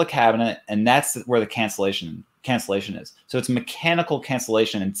middle of the cabinet, and that's where the cancellation is. So it's mechanical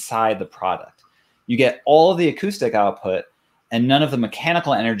cancellation inside the product. You get all of the acoustic output and none of the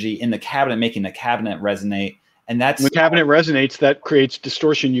mechanical energy in the cabinet, making the cabinet resonate. And that's when the cabinet resonates, that creates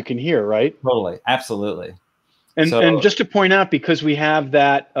distortion you can hear, right? Totally. Absolutely. And just to point out, because we have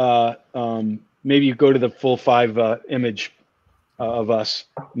that, maybe you go to the full 5 image of us,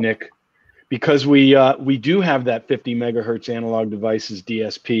 Nick, because we do have that 50 megahertz analog devices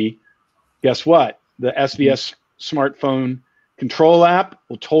DSP. Guess what? The SVS smartphone control app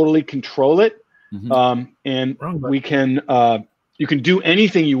will totally control it. And we can, you can do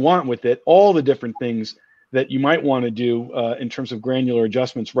anything you want with it, all the different things that you might want to do in terms of granular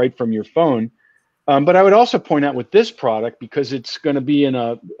adjustments right from your phone. But I would also point out with this product, because it's going to be in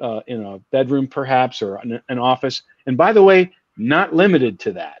a bedroom perhaps, or an office. And by the way, not limited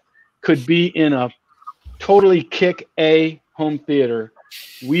to that, could be in a totally kick A home theater.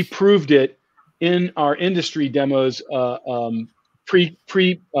 We proved it in our industry demos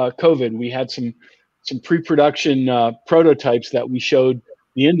pre-COVID. We had some pre-production prototypes that we showed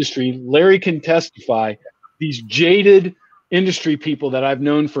the industry. Larry can testify. These jaded industry people that I've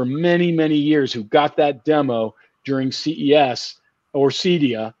known for many, many years who got that demo during CES or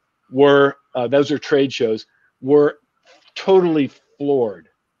CEDIA those are trade shows, were totally floored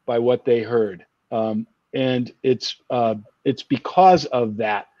by what they heard. And it's because of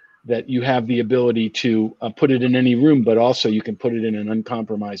that you have the ability to put it in any room, but also you can put it in an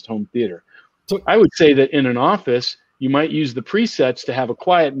uncompromised home theater. So I would say that in an office, you might use the presets to have a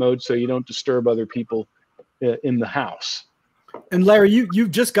quiet mode so you don't disturb other people in the house. And Larry, you've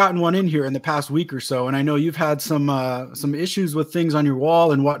just gotten one in here in the past week or so, and I know you've had some issues with things on your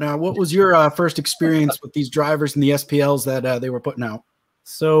wall and whatnot. What was your first experience with these drivers and the SPLs that they were putting out?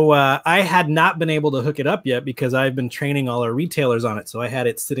 So I had not been able to hook it up yet because I've been training all our retailers on it. So I had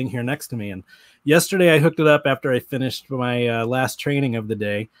it sitting here next to me. And yesterday I hooked it up after I finished my last training of the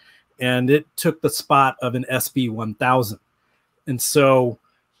day, and it took the spot of an SB1000. And so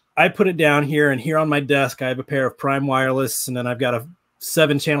I put it down here, and here on my desk, I have a pair of Prime Wireless, and then I've got a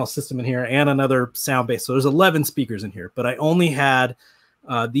 7-channel system in here and another sound base. So there's 11 speakers in here, but I only had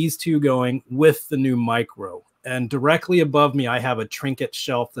these two going with the new micro. And directly above me, I have a trinket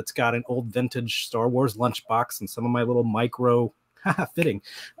shelf that's got an old vintage Star Wars lunchbox and some of my little micro fitting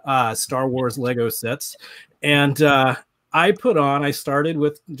Star Wars Lego sets. And I started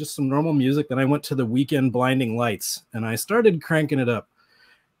with just some normal music. Then I went to the Weekend Blinding Lights, and I started cranking it up.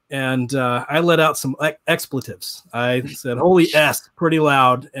 and I let out some expletives. I said, "Holy S," pretty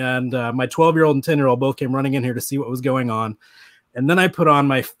loud, and my 12-year-old and 10-year-old both came running in here to see what was going on. And then I put on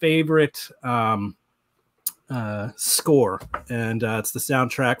my favorite score, and it's the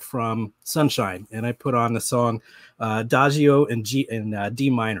soundtrack from Sunshine, and I put on the song Adagio in D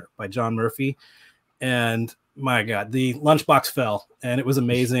minor by John Murphy, and my God, the lunchbox fell, and it was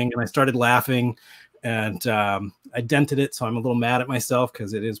amazing, and I started laughing, and I dented it, so I'm a little mad at myself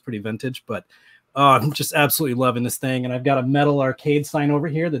because it is pretty vintage, but I'm just absolutely loving this thing. And I've got a metal arcade sign over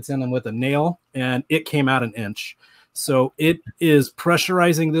here that's in with a nail, and it came out an inch. So it is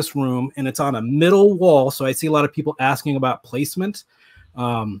pressurizing this room, and it's on a middle wall. So I see a lot of people asking about placement.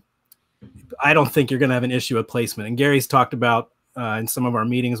 I don't think you're going to have an issue with placement. And Gary's talked about in some of our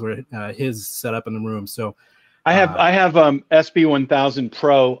meetings where his set up in the room. So I have SB1000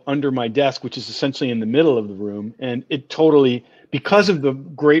 Pro under my desk, which is essentially in the middle of the room, and it totally, because of the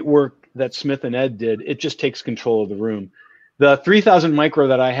great work that Smith and Ed did, it just takes control of the room. The 3000 micro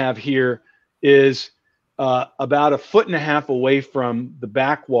that I have here is about 1.5 feet away from the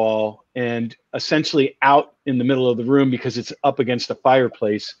back wall and essentially out in the middle of the room because it's up against a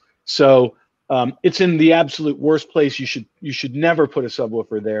fireplace. So it's in the absolute worst place. You should never put a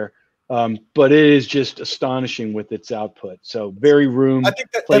subwoofer there. But it is just astonishing with its output. So very room I think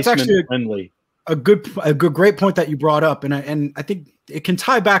that's actually friendly. A great point that you brought up, and I think it can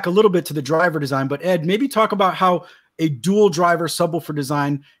tie back a little bit to the driver design. But Ed, maybe talk about how a dual driver subwoofer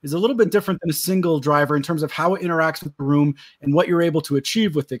design is a little bit different than a single driver in terms of how it interacts with the room and what you're able to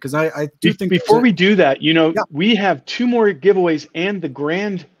achieve with it. Because I do think before we do that, we have 2 more giveaways and the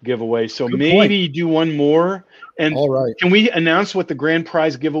grand giveaway. So Good maybe do one more. And all right, can we announce what the grand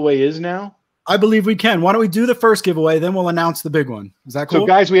prize giveaway is now? I believe we can. Why don't we do the first giveaway, then we'll announce the big one. Is that cool? So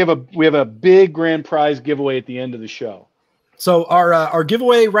guys, we have a big grand prize giveaway at the end of the show. So our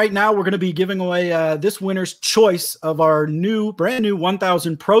giveaway right now, we're going to be giving away this winner's choice of our brand new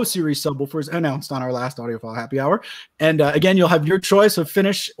 1000 Pro Series subwoofers announced on our last Audiophile Happy Hour. And again, you'll have your choice of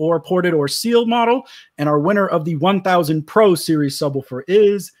finish or ported or sealed model. And our winner of the 1000 Pro Series subwoofer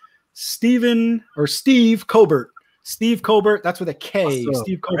is Steve Colbert. Steve Colbert, that's with a K. Awesome.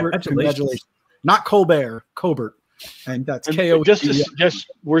 Steve Colbert, congratulations. Not Colbert, Colbert. And that's K-O.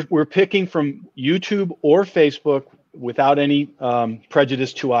 We're picking from YouTube or Facebook without any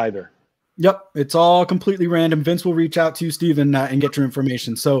prejudice to either. Yep, it's all completely random. Vince will reach out to you, Steve, and get your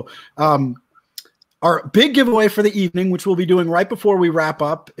information. So our big giveaway for the evening, which we'll be doing right before we wrap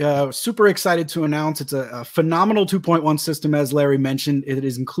up, super excited to announce it's a phenomenal 2.1 system, as Larry mentioned. It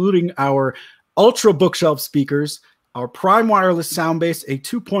is including our Ultra bookshelf speakers, our Prime wireless sound base, a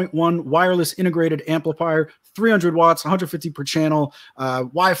 2.1 wireless integrated amplifier, 300 watts, 150 per channel,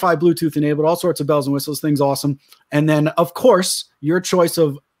 Wi-Fi, Bluetooth enabled, all sorts of bells and whistles, things awesome. And then, of course, your choice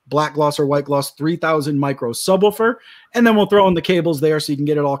of black gloss or white gloss 3000 micro subwoofer. And then we'll throw in the cables there so you can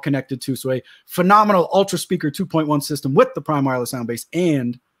get it all connected too. So a phenomenal Ultra speaker 2.1 system with the Prime wireless sound base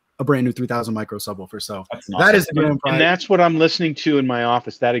and a brand new 3000 micro subwoofer. So that is the grand prize. And that's what I'm listening to in my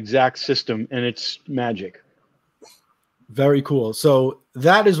office, that exact system, and it's magic. Very cool. So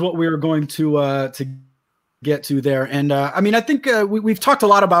that is what we're going to get to there. And I mean, I think we've talked a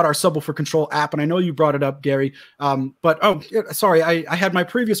lot about our Subwoofer Control app, and I know you brought it up, Gary. Sorry, I had my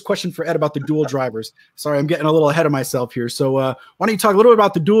previous question for Ed about the dual drivers. Sorry, I'm getting a little ahead of myself here. So why don't you talk a little bit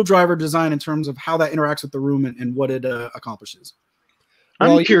about the dual driver design in terms of how that interacts with the room and what it accomplishes?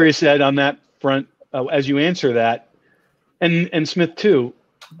 I'm curious, Ed, on that front, as you answer that, and Smith too.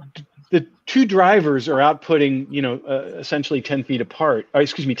 The 2 drivers are outputting, essentially 10 feet apart,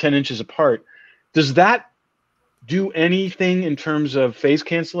 10 inches apart. Does that do anything in terms of phase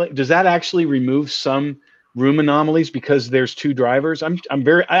cancellation? Does that actually remove some room anomalies because there's 2 drivers? I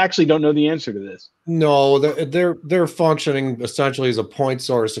actually don't know the answer to this. No, they're functioning essentially as a point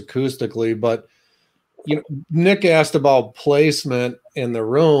source acoustically, but Nick asked about placement in the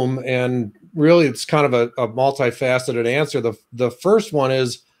room, and really it's kind of a multifaceted answer. The first one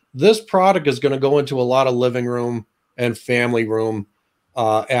is this product is going to go into a lot of living room and family room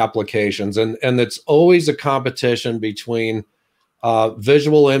applications, and it's always a competition between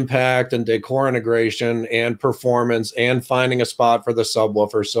visual impact and decor integration and performance and finding a spot for the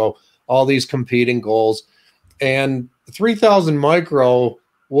subwoofer. So all these competing goals, and 3000 micro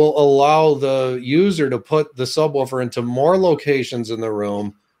will allow the user to put the subwoofer into more locations in the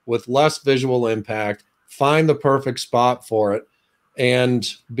room with less visual impact, find the perfect spot for it. And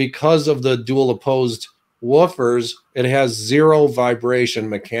because of the dual opposed woofers, it has 0 vibration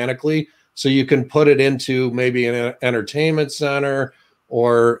mechanically. So you can put it into maybe an entertainment center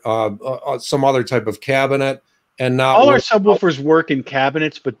or some other type of cabinet and not all our subwoofers work in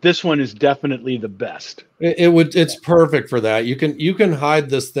cabinets, but this one is definitely the best. It's perfect for that. You can hide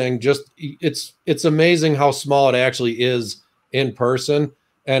this thing. It's amazing how small it actually is in person,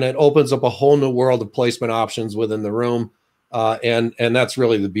 and it opens up a whole new world of placement options within the room. And that's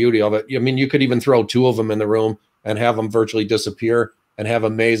really the beauty of it. I mean, you could even throw 2 of them in the room and have them virtually disappear and have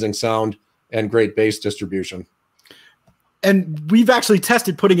amazing sound and great bass distribution. And we've actually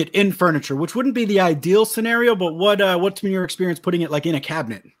tested putting it in furniture, which wouldn't be the ideal scenario, but what's been your experience putting it like in a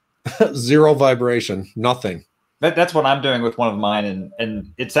cabinet? 0 vibration, nothing. That's what I'm doing with one of mine,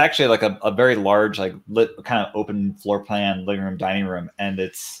 and it's actually like a very large, like lit, kind of open floor plan living room, dining room, and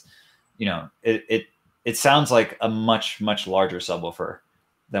it's, you know, it sounds like a much larger subwoofer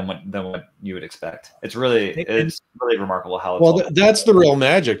than what you would expect. It's really remarkable how it's well. That's the real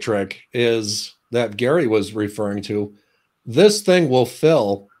magic trick is that Gary was referring to. This thing will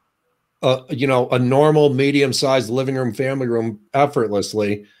fill, you know, a normal medium-sized living room, family room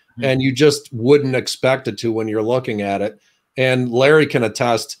effortlessly, and you just wouldn't expect it to when you're looking at it. And Larry can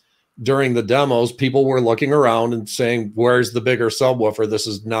attest, during the demos, people were looking around and saying, "Where's the bigger subwoofer? This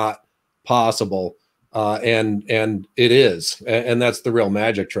is not possible." And it is, and that's the real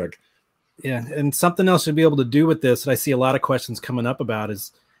magic trick. Yeah, and something else you'll be able to do with this that I see a lot of questions coming up about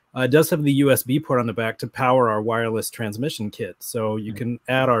is it does have the USB port on the back to power our wireless transmission kit. So you can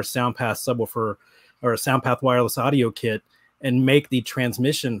add our SoundPath subwoofer or a SoundPath wireless audio kit and make the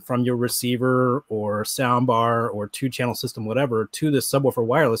transmission from your receiver or soundbar or 2-channel system, whatever, to this subwoofer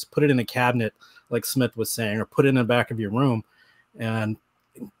wireless, put it in a cabinet, like Smith was saying, or put it in the back of your room. And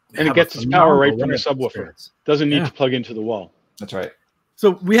it gets its power right from the subwoofer. Doesn't need to plug into the wall. That's right.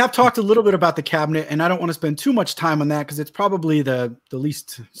 So we have talked a little bit about the cabinet, and I don't want to spend too much time on that because it's probably the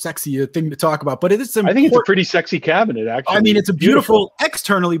least sexy thing to talk about. But it is I think it's a pretty sexy cabinet, actually. I mean, it's a beautiful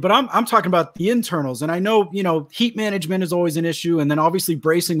externally, but I'm talking about the internals. And I know, you know, heat management is always an issue, and then obviously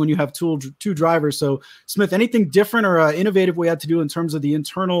bracing when you have 2 drivers. So Smith, anything different or innovative we had to do in terms of the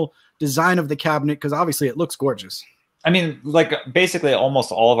internal design of the cabinet? Because obviously it looks gorgeous. I mean, like basically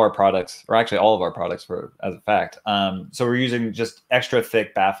almost all of our products, or actually all of our products as a fact. So we're using just extra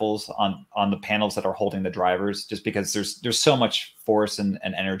thick baffles on the panels that are holding the drivers, just because there's so much force and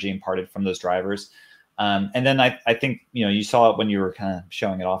energy imparted from those drivers. And then I think, you know, you saw it when you were kind of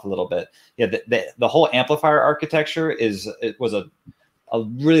showing it off a little bit. Yeah, the whole amplifier architecture was a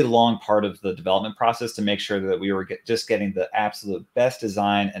really long part of the development process to make sure that we were just getting the absolute best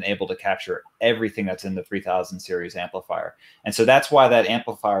design and able to capture everything that's in the 3000 series amplifier. And so that's why that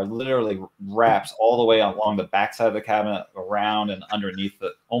amplifier literally wraps all the way along the backside of the cabinet, around and underneath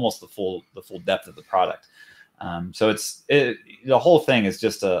almost the full depth of the product. So the whole thing is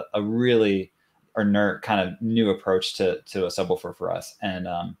just a really inert kind of new approach to a subwoofer for us.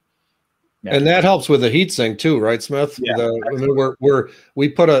 And yeah. And that helps with the heatsink too, right, Smith? Yeah, I mean, we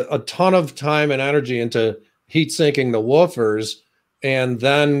put a ton of time and energy into heat sinking the woofers, and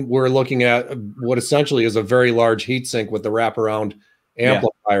then we're looking at what essentially is a very large heat sink with the wraparound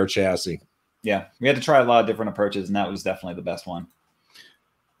amplifier chassis. Yeah, we had to try a lot of different approaches, and that was definitely the best one.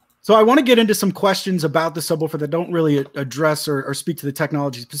 So I want to get into some questions about the subwoofer that don't really address or speak to the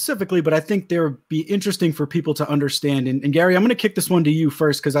technology specifically, but I think they'll be interesting for people to understand. And Gary, I'm going to kick this one to you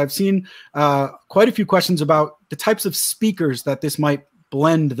first, because I've seen quite a few questions about the types of speakers that this might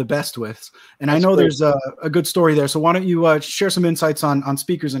blend the best with. And I know there's a good story there. So why don't you share some insights on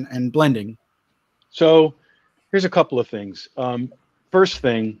speakers and blending? So here's a couple of things. First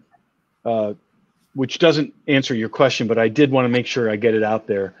thing, which doesn't answer your question, but I did want to make sure I get it out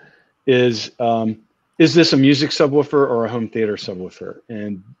there, is this a music subwoofer or a home theater subwoofer?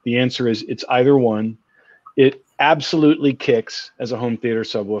 And the answer is it's either one. It absolutely kicks as a home theater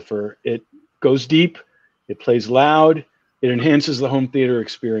subwoofer. It goes deep, it plays loud, it enhances the home theater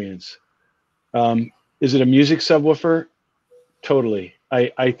experience. Is it a music subwoofer? Totally.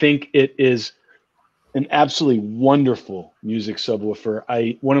 I think it is an absolutely wonderful music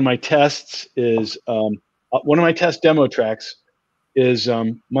subwoofer. One of my test demo tracks is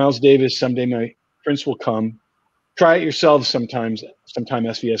Miles Davis, Someday My Prince Will Come. Try it yourselves sometime,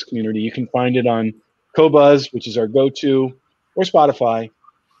 SVS community. You can find it on Qobuz, which is our go-to, or Spotify.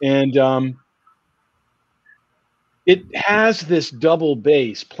 And it has this double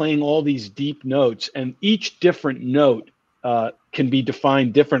bass playing all these deep notes, and each different note can be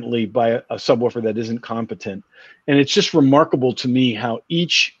defined differently by a subwoofer that isn't competent. And it's just remarkable to me how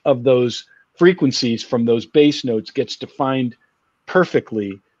each of those frequencies from those bass notes gets defined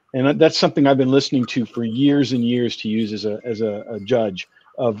perfectly. And that's something I've been listening to for years and years to use as a judge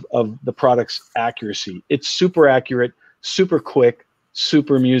of the product's accuracy. It's super accurate, super quick,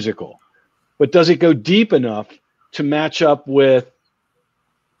 super musical. But does it go deep enough to match up with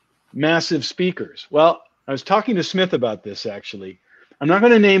massive speakers? Well, I was talking to Smith about this, actually. I'm not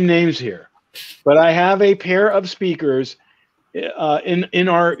going to name names here, but I have a pair of speakers in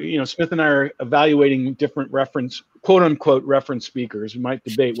our, Smith and I are evaluating different reference, quote unquote, reference speakers. We might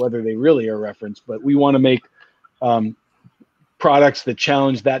debate whether they really are reference, but we want to make products that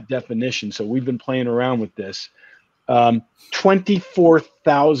challenge that definition. So we've been playing around with this.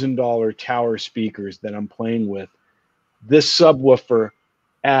 $24,000 tower speakers that I'm playing with. This subwoofer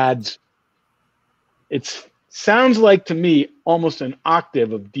adds, it sounds like to me almost an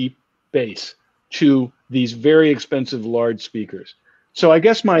octave of deep bass to these very expensive large speakers. So I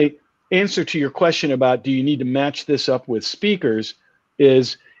guess my answer to your question about do you need to match this up with speakers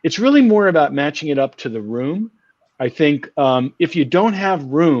is it's really more about matching it up to the room. I think if you don't have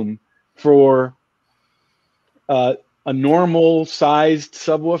room for a normal sized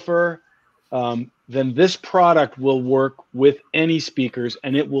subwoofer, then this product will work with any speakers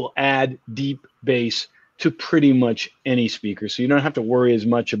and it will add deep bass to pretty much any speaker. So you don't have to worry as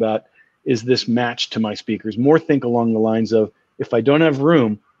much about, is this matched to my speakers? More think along the lines of, if I don't have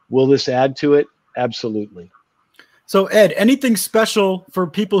room, will this add to it? Absolutely. So Ed, anything special for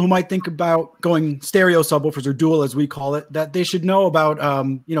people who might think about going stereo subwoofers, or dual as we call it, that they should know about,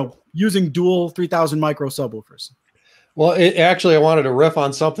 using dual 3000 micro subwoofers? Well, actually, I wanted to riff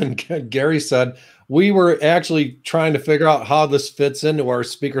on something Gary said. We were actually trying to figure out how this fits into our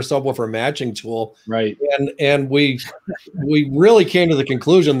speaker subwoofer matching tool. Right. And we really came to the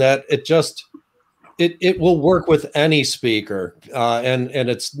conclusion that it will work with any speaker, and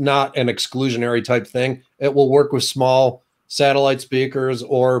it's not an exclusionary type thing. It will work with small satellite speakers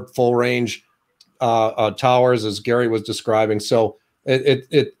or full range towers, as Gary was describing. So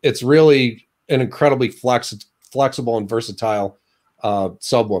it's really an incredibly flexible and versatile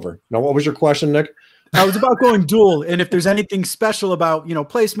subwoofer. Now, what was your question, Nick? I was about going dual, and if there's anything special about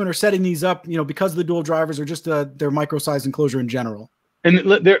placement or setting these up, because of the dual drivers or just their micro size enclosure in general. And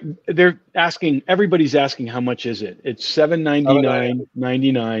they're asking, everybody's asking, how much is it? It's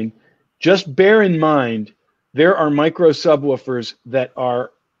 $799.99. Just bear in mind, there are micro subwoofers that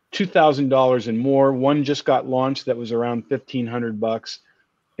are $2,000 and more. One just got launched that was around $1,500,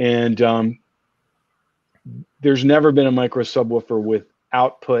 and there's never been a micro subwoofer with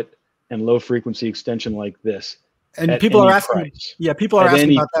output and low frequency extension like this. And people are asking, people are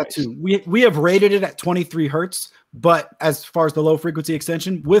asking about that too. We have rated it at 23 hertz, but as far as the low frequency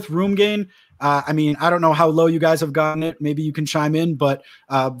extension with room gain, I mean, I don't know how low you guys have gotten it. Maybe you can chime in, but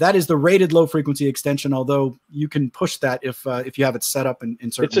that is the rated low frequency extension. Although you can push that if you have it set up in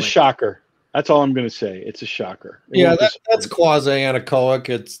certain. It's a shocker. That's all I'm going to say. It's a shocker. That's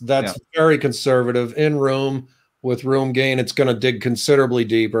quasi-anechoic. That's very conservative in room with room gain. It's going to dig considerably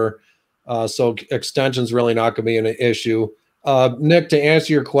deeper. So extension's really not going to be an issue. Nick, to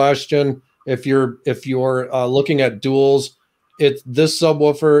answer your question, if you're looking at duals, this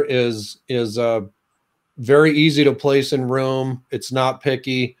subwoofer is very easy to place in room. It's not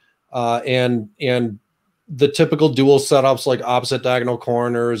picky, and the typical dual setups like opposite diagonal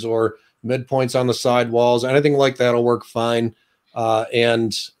corners or midpoints on the side walls, anything like that will work fine.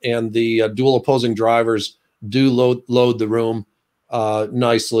 And the dual opposing drivers do load the room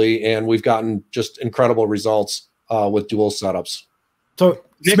nicely, and we've gotten just incredible results with dual setups. So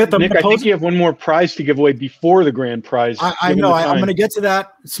Smith, Nick, I think you have one more prize to give away before the grand prize. I know. I'm going to get to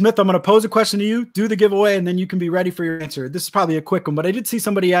that. Smith, I'm going to pose a question to you, do the giveaway, and then you can be ready for your answer. This is probably a quick one, but I did see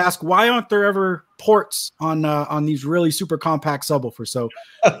somebody ask, why aren't there ever ports on these really super compact subwoofers? So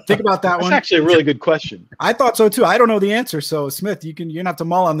think about that one. That's actually a really good question. I thought so too. I don't know the answer. So Smith, you're going to have to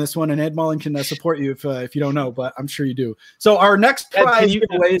mull on this one, and Ed Mullen can support you if you don't know, but I'm sure you do. So our next prize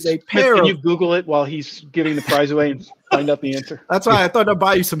giveaway is a pair. Can you Google it while he's giving the prize away and find out the answer? That's why I thought I'd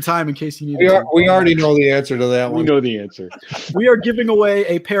buy you some time in case you need it. We already know the answer to that one. We know the answer. We are giving away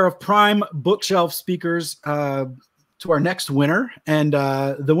a pair of Prime bookshelf speakers to our next winner. And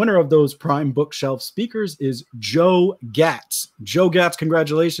the winner of those Prime bookshelf speakers is Joe Gatz. Joe Gatz,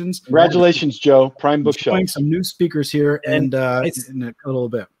 congratulations. Congratulations, Joe. Prime bookshelf. Some new speakers here and in a little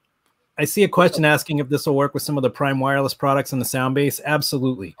bit. I see a question asking if this will work with some of the Prime wireless products and the sound base.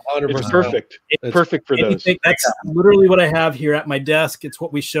 Absolutely. 100%. It's perfect. It's perfect for those. That's literally what I have here at my desk. It's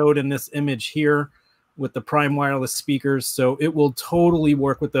what we showed in this image here with the Prime wireless speakers. So it will totally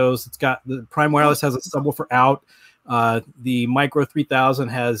work with those. It's got the Prime wireless has a subwoofer out. The Micro 3000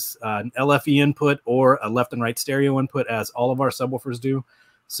 has an LFE input or a left and right stereo input, as all of our subwoofers do.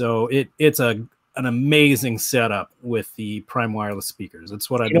 So it's an amazing setup with the Prime wireless speakers. It's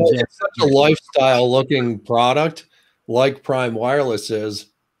what I've been. It's such a lifestyle looking product, like Prime wireless is.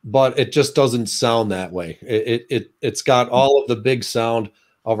 but it just doesn't sound that way. It's got all of the big sound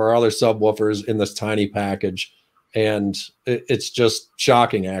of our other subwoofers in this tiny package, and it's just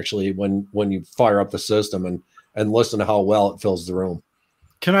shocking actually when you fire up the system and listen to how well it fills the room.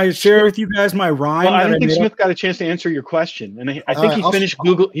 Can I share with you guys my rhyme? Well, I don't think Smith got a chance to answer your question, and I think he finished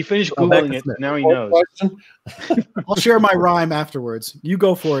Googling it. Now he knows. I'll share my rhyme afterwards. You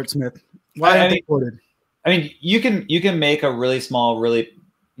go for it, Smith. Why aren't they quoted? I mean, you can make a really small, really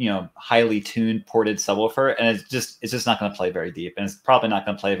highly tuned ported subwoofer, and it's just not going to play very deep, and it's probably not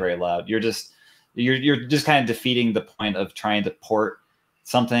going to play very loud. You're just kind of defeating the point of trying to port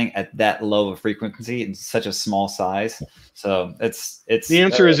something at that low of a frequency in such a small size. So it's the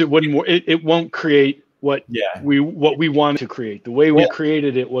answer is it won't create what we want to create. The way we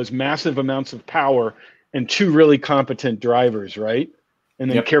created it was massive amounts of power and two really competent drivers, right? And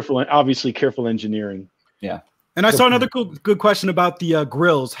then obviously careful engineering. Yeah. And I saw another good question about the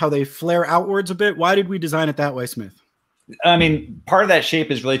grills, how they flare outwards a bit. Why did we design it that way, Smith? I mean, part of that shape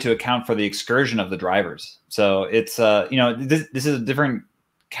is really to account for the excursion of the drivers. So it's this is a different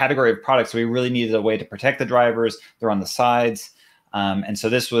category of products. So we really needed a way to protect the drivers. They're on the sides, and so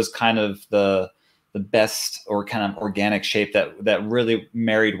this was kind of the best or kind of organic shape that really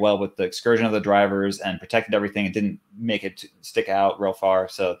married well with the excursion of the drivers and protected everything. It didn't make it stick out real far.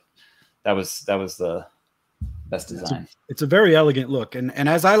 So that was the best design. It's a very elegant look, and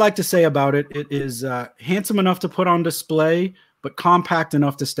as I like to say about it, it is handsome enough to put on display, but compact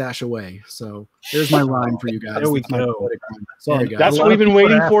enough to stash away. So there's my rhyme for you guys. There we go. Sorry, guys. That's what we've been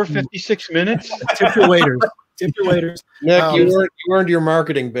waiting for. 56 minutes. Tip your waiters. Tip your waiters. Nick, you earned your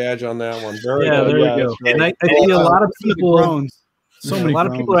marketing badge on that one. There we go. Right. And I see a lot of people. A lot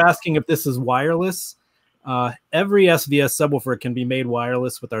of people are asking if this is wireless. Every SVS subwoofer can be made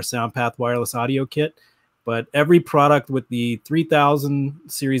wireless with our SoundPath wireless audio kit, but every product with the 3000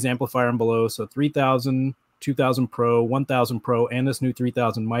 series amplifier and below, so 3000, 2000 Pro, 1000 Pro, and this new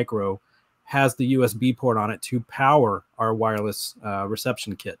 3000 Micro has the USB port on it to power our wireless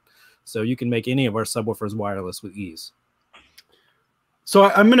reception kit. So you can make any of our subwoofers wireless with ease. So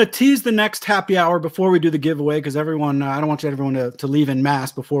I'm going to tease the next happy hour before we do the giveaway, because I don't want everyone to leave en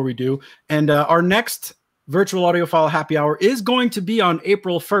masse before we do. And our next virtual audiophile happy hour is going to be on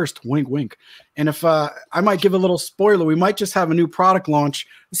April 1st. Wink, wink. And if I might give a little spoiler, we might just have a new product launch.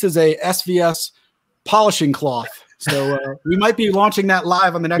 This is a SVS polishing cloth. So we might be launching that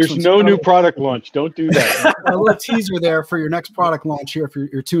live on the next one. There's no new product launch. Don't do that. A little teaser there for your next product launch here if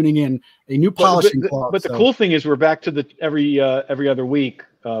you're tuning in. A new polishing cloth. But the cool thing is we're back to the every other week,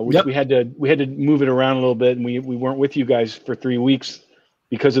 which we had to move it around a little bit, and we weren't with you guys for 3 weeks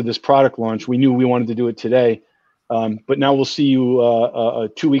because of this product launch. We knew we wanted to do it today, but now we'll see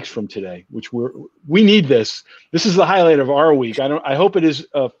you 2 weeks from today, which we need this. This is the highlight of our week. I hope it is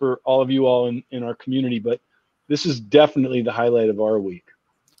for all of you all in our community, but this is definitely the highlight of our week.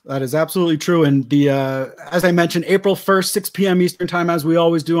 That is absolutely true. And as I mentioned, April 1st, 6 p.m. Eastern time, as we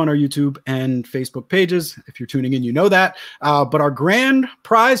always do on our YouTube and Facebook pages. If you're tuning in, you know that. But our grand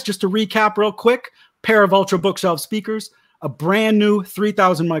prize, just to recap real quick, pair of Ultra Bookshelf speakers, a brand new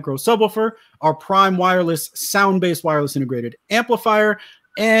 3000 Micro subwoofer, our Prime Wireless sound-based wireless integrated amplifier,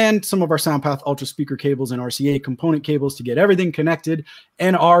 and some of our SoundPath Ultra speaker cables and RCA component cables to get everything connected.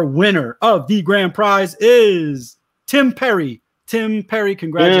 And our winner of the grand prize is Tim Perry. Tim Perry,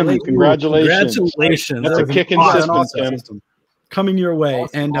 congratulations. Congratulations. That's a kick in system, Tim. Coming your way.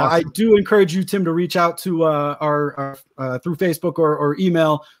 Awesome, and awesome. I do encourage you, Tim, to reach out to our through Facebook or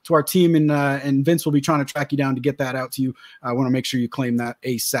email to our team, and Vince will be trying to track you down to get that out to you. I want to make sure you claim that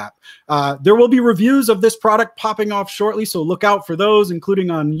ASAP. There will be reviews of this product popping off shortly, so look out for those, including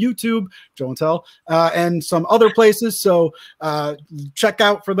on YouTube, Joe and Tell, and some other places. So check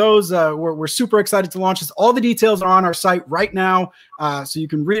out for those. We're super excited to launch this. All the details are on our site right now, so you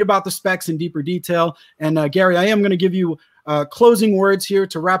can read about the specs in deeper detail. And Gary, I am going to give you closing words here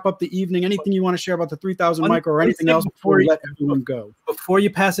to wrap up the evening. Anything you want to share about the 3000 Micro or anything else before we let everyone go? Before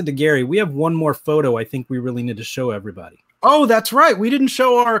you pass it to Gary, we have one more photo I think we really need to show everybody. Oh, that's right. We didn't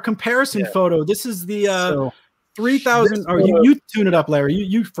show our comparison photo. This is the 3000. Or you tune it up, Larry.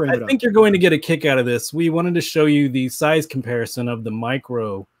 You frame it up. I think you're going to get a kick out of this. We wanted to show you the size comparison of the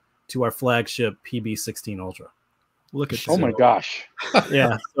Micro to our flagship PB16 Ultra. Look at this. Oh my gosh.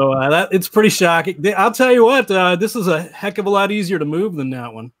 Yeah, so it's pretty shocking. I'll tell you what, this is a heck of a lot easier to move than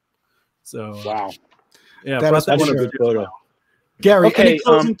that one. So wow. Yeah, that's a good photo. Gary, any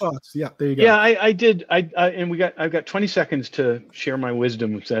closing thoughts? Yeah, there you go. Yeah, I did. And I've got 20 seconds to share my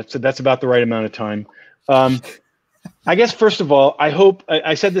wisdom. So that's about the right amount of time. I guess first of all, I hope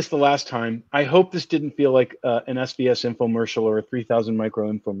I said this the last time. I hope this didn't feel like an SVS infomercial or a 3000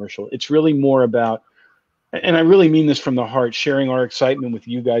 micro infomercial. It's really more about, and I really mean this from the heart, sharing our excitement with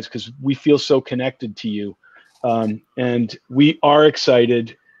you guys because we feel so connected to you, and we are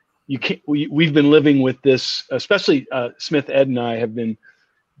excited. We've been living with this, especially Smith, Ed, and I have been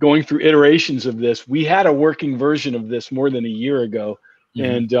going through iterations of this. We had a working version of this more than a year ago,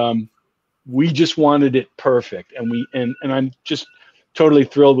 and we just wanted it perfect, and I'm just totally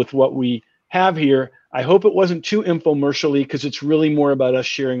thrilled with what we have here. I hope it wasn't too infomercially because it's really more about us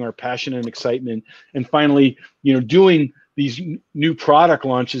sharing our passion and excitement, and finally, doing these new product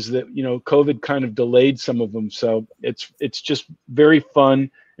launches that COVID kind of delayed some of them. So it's just very fun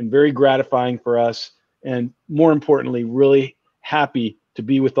and very gratifying for us, and more importantly, really happy to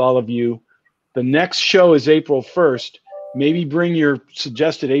be with all of you. The next show is April 1st. Maybe bring your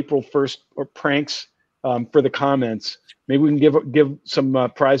suggested April 1st or pranks for the comments. Maybe we can give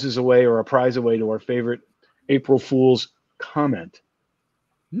some prizes away or a prize away to our favorite April Fool's comment.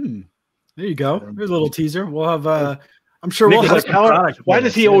 There you go. Here's a little teaser. We'll have. I'm sure we'll have. Like, why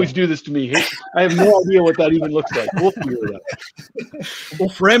does he always do this to me? I have no idea what that even looks like. We'll figure it out. We'll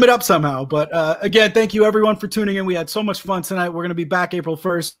frame it up somehow. But again, thank you everyone for tuning in. We had so much fun tonight. We're going to be back April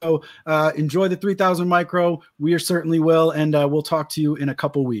 1st. So enjoy the 3000 micro. We certainly will. And we'll talk to you in a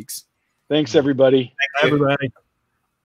couple weeks. Thanks, everybody. Thanks, everybody.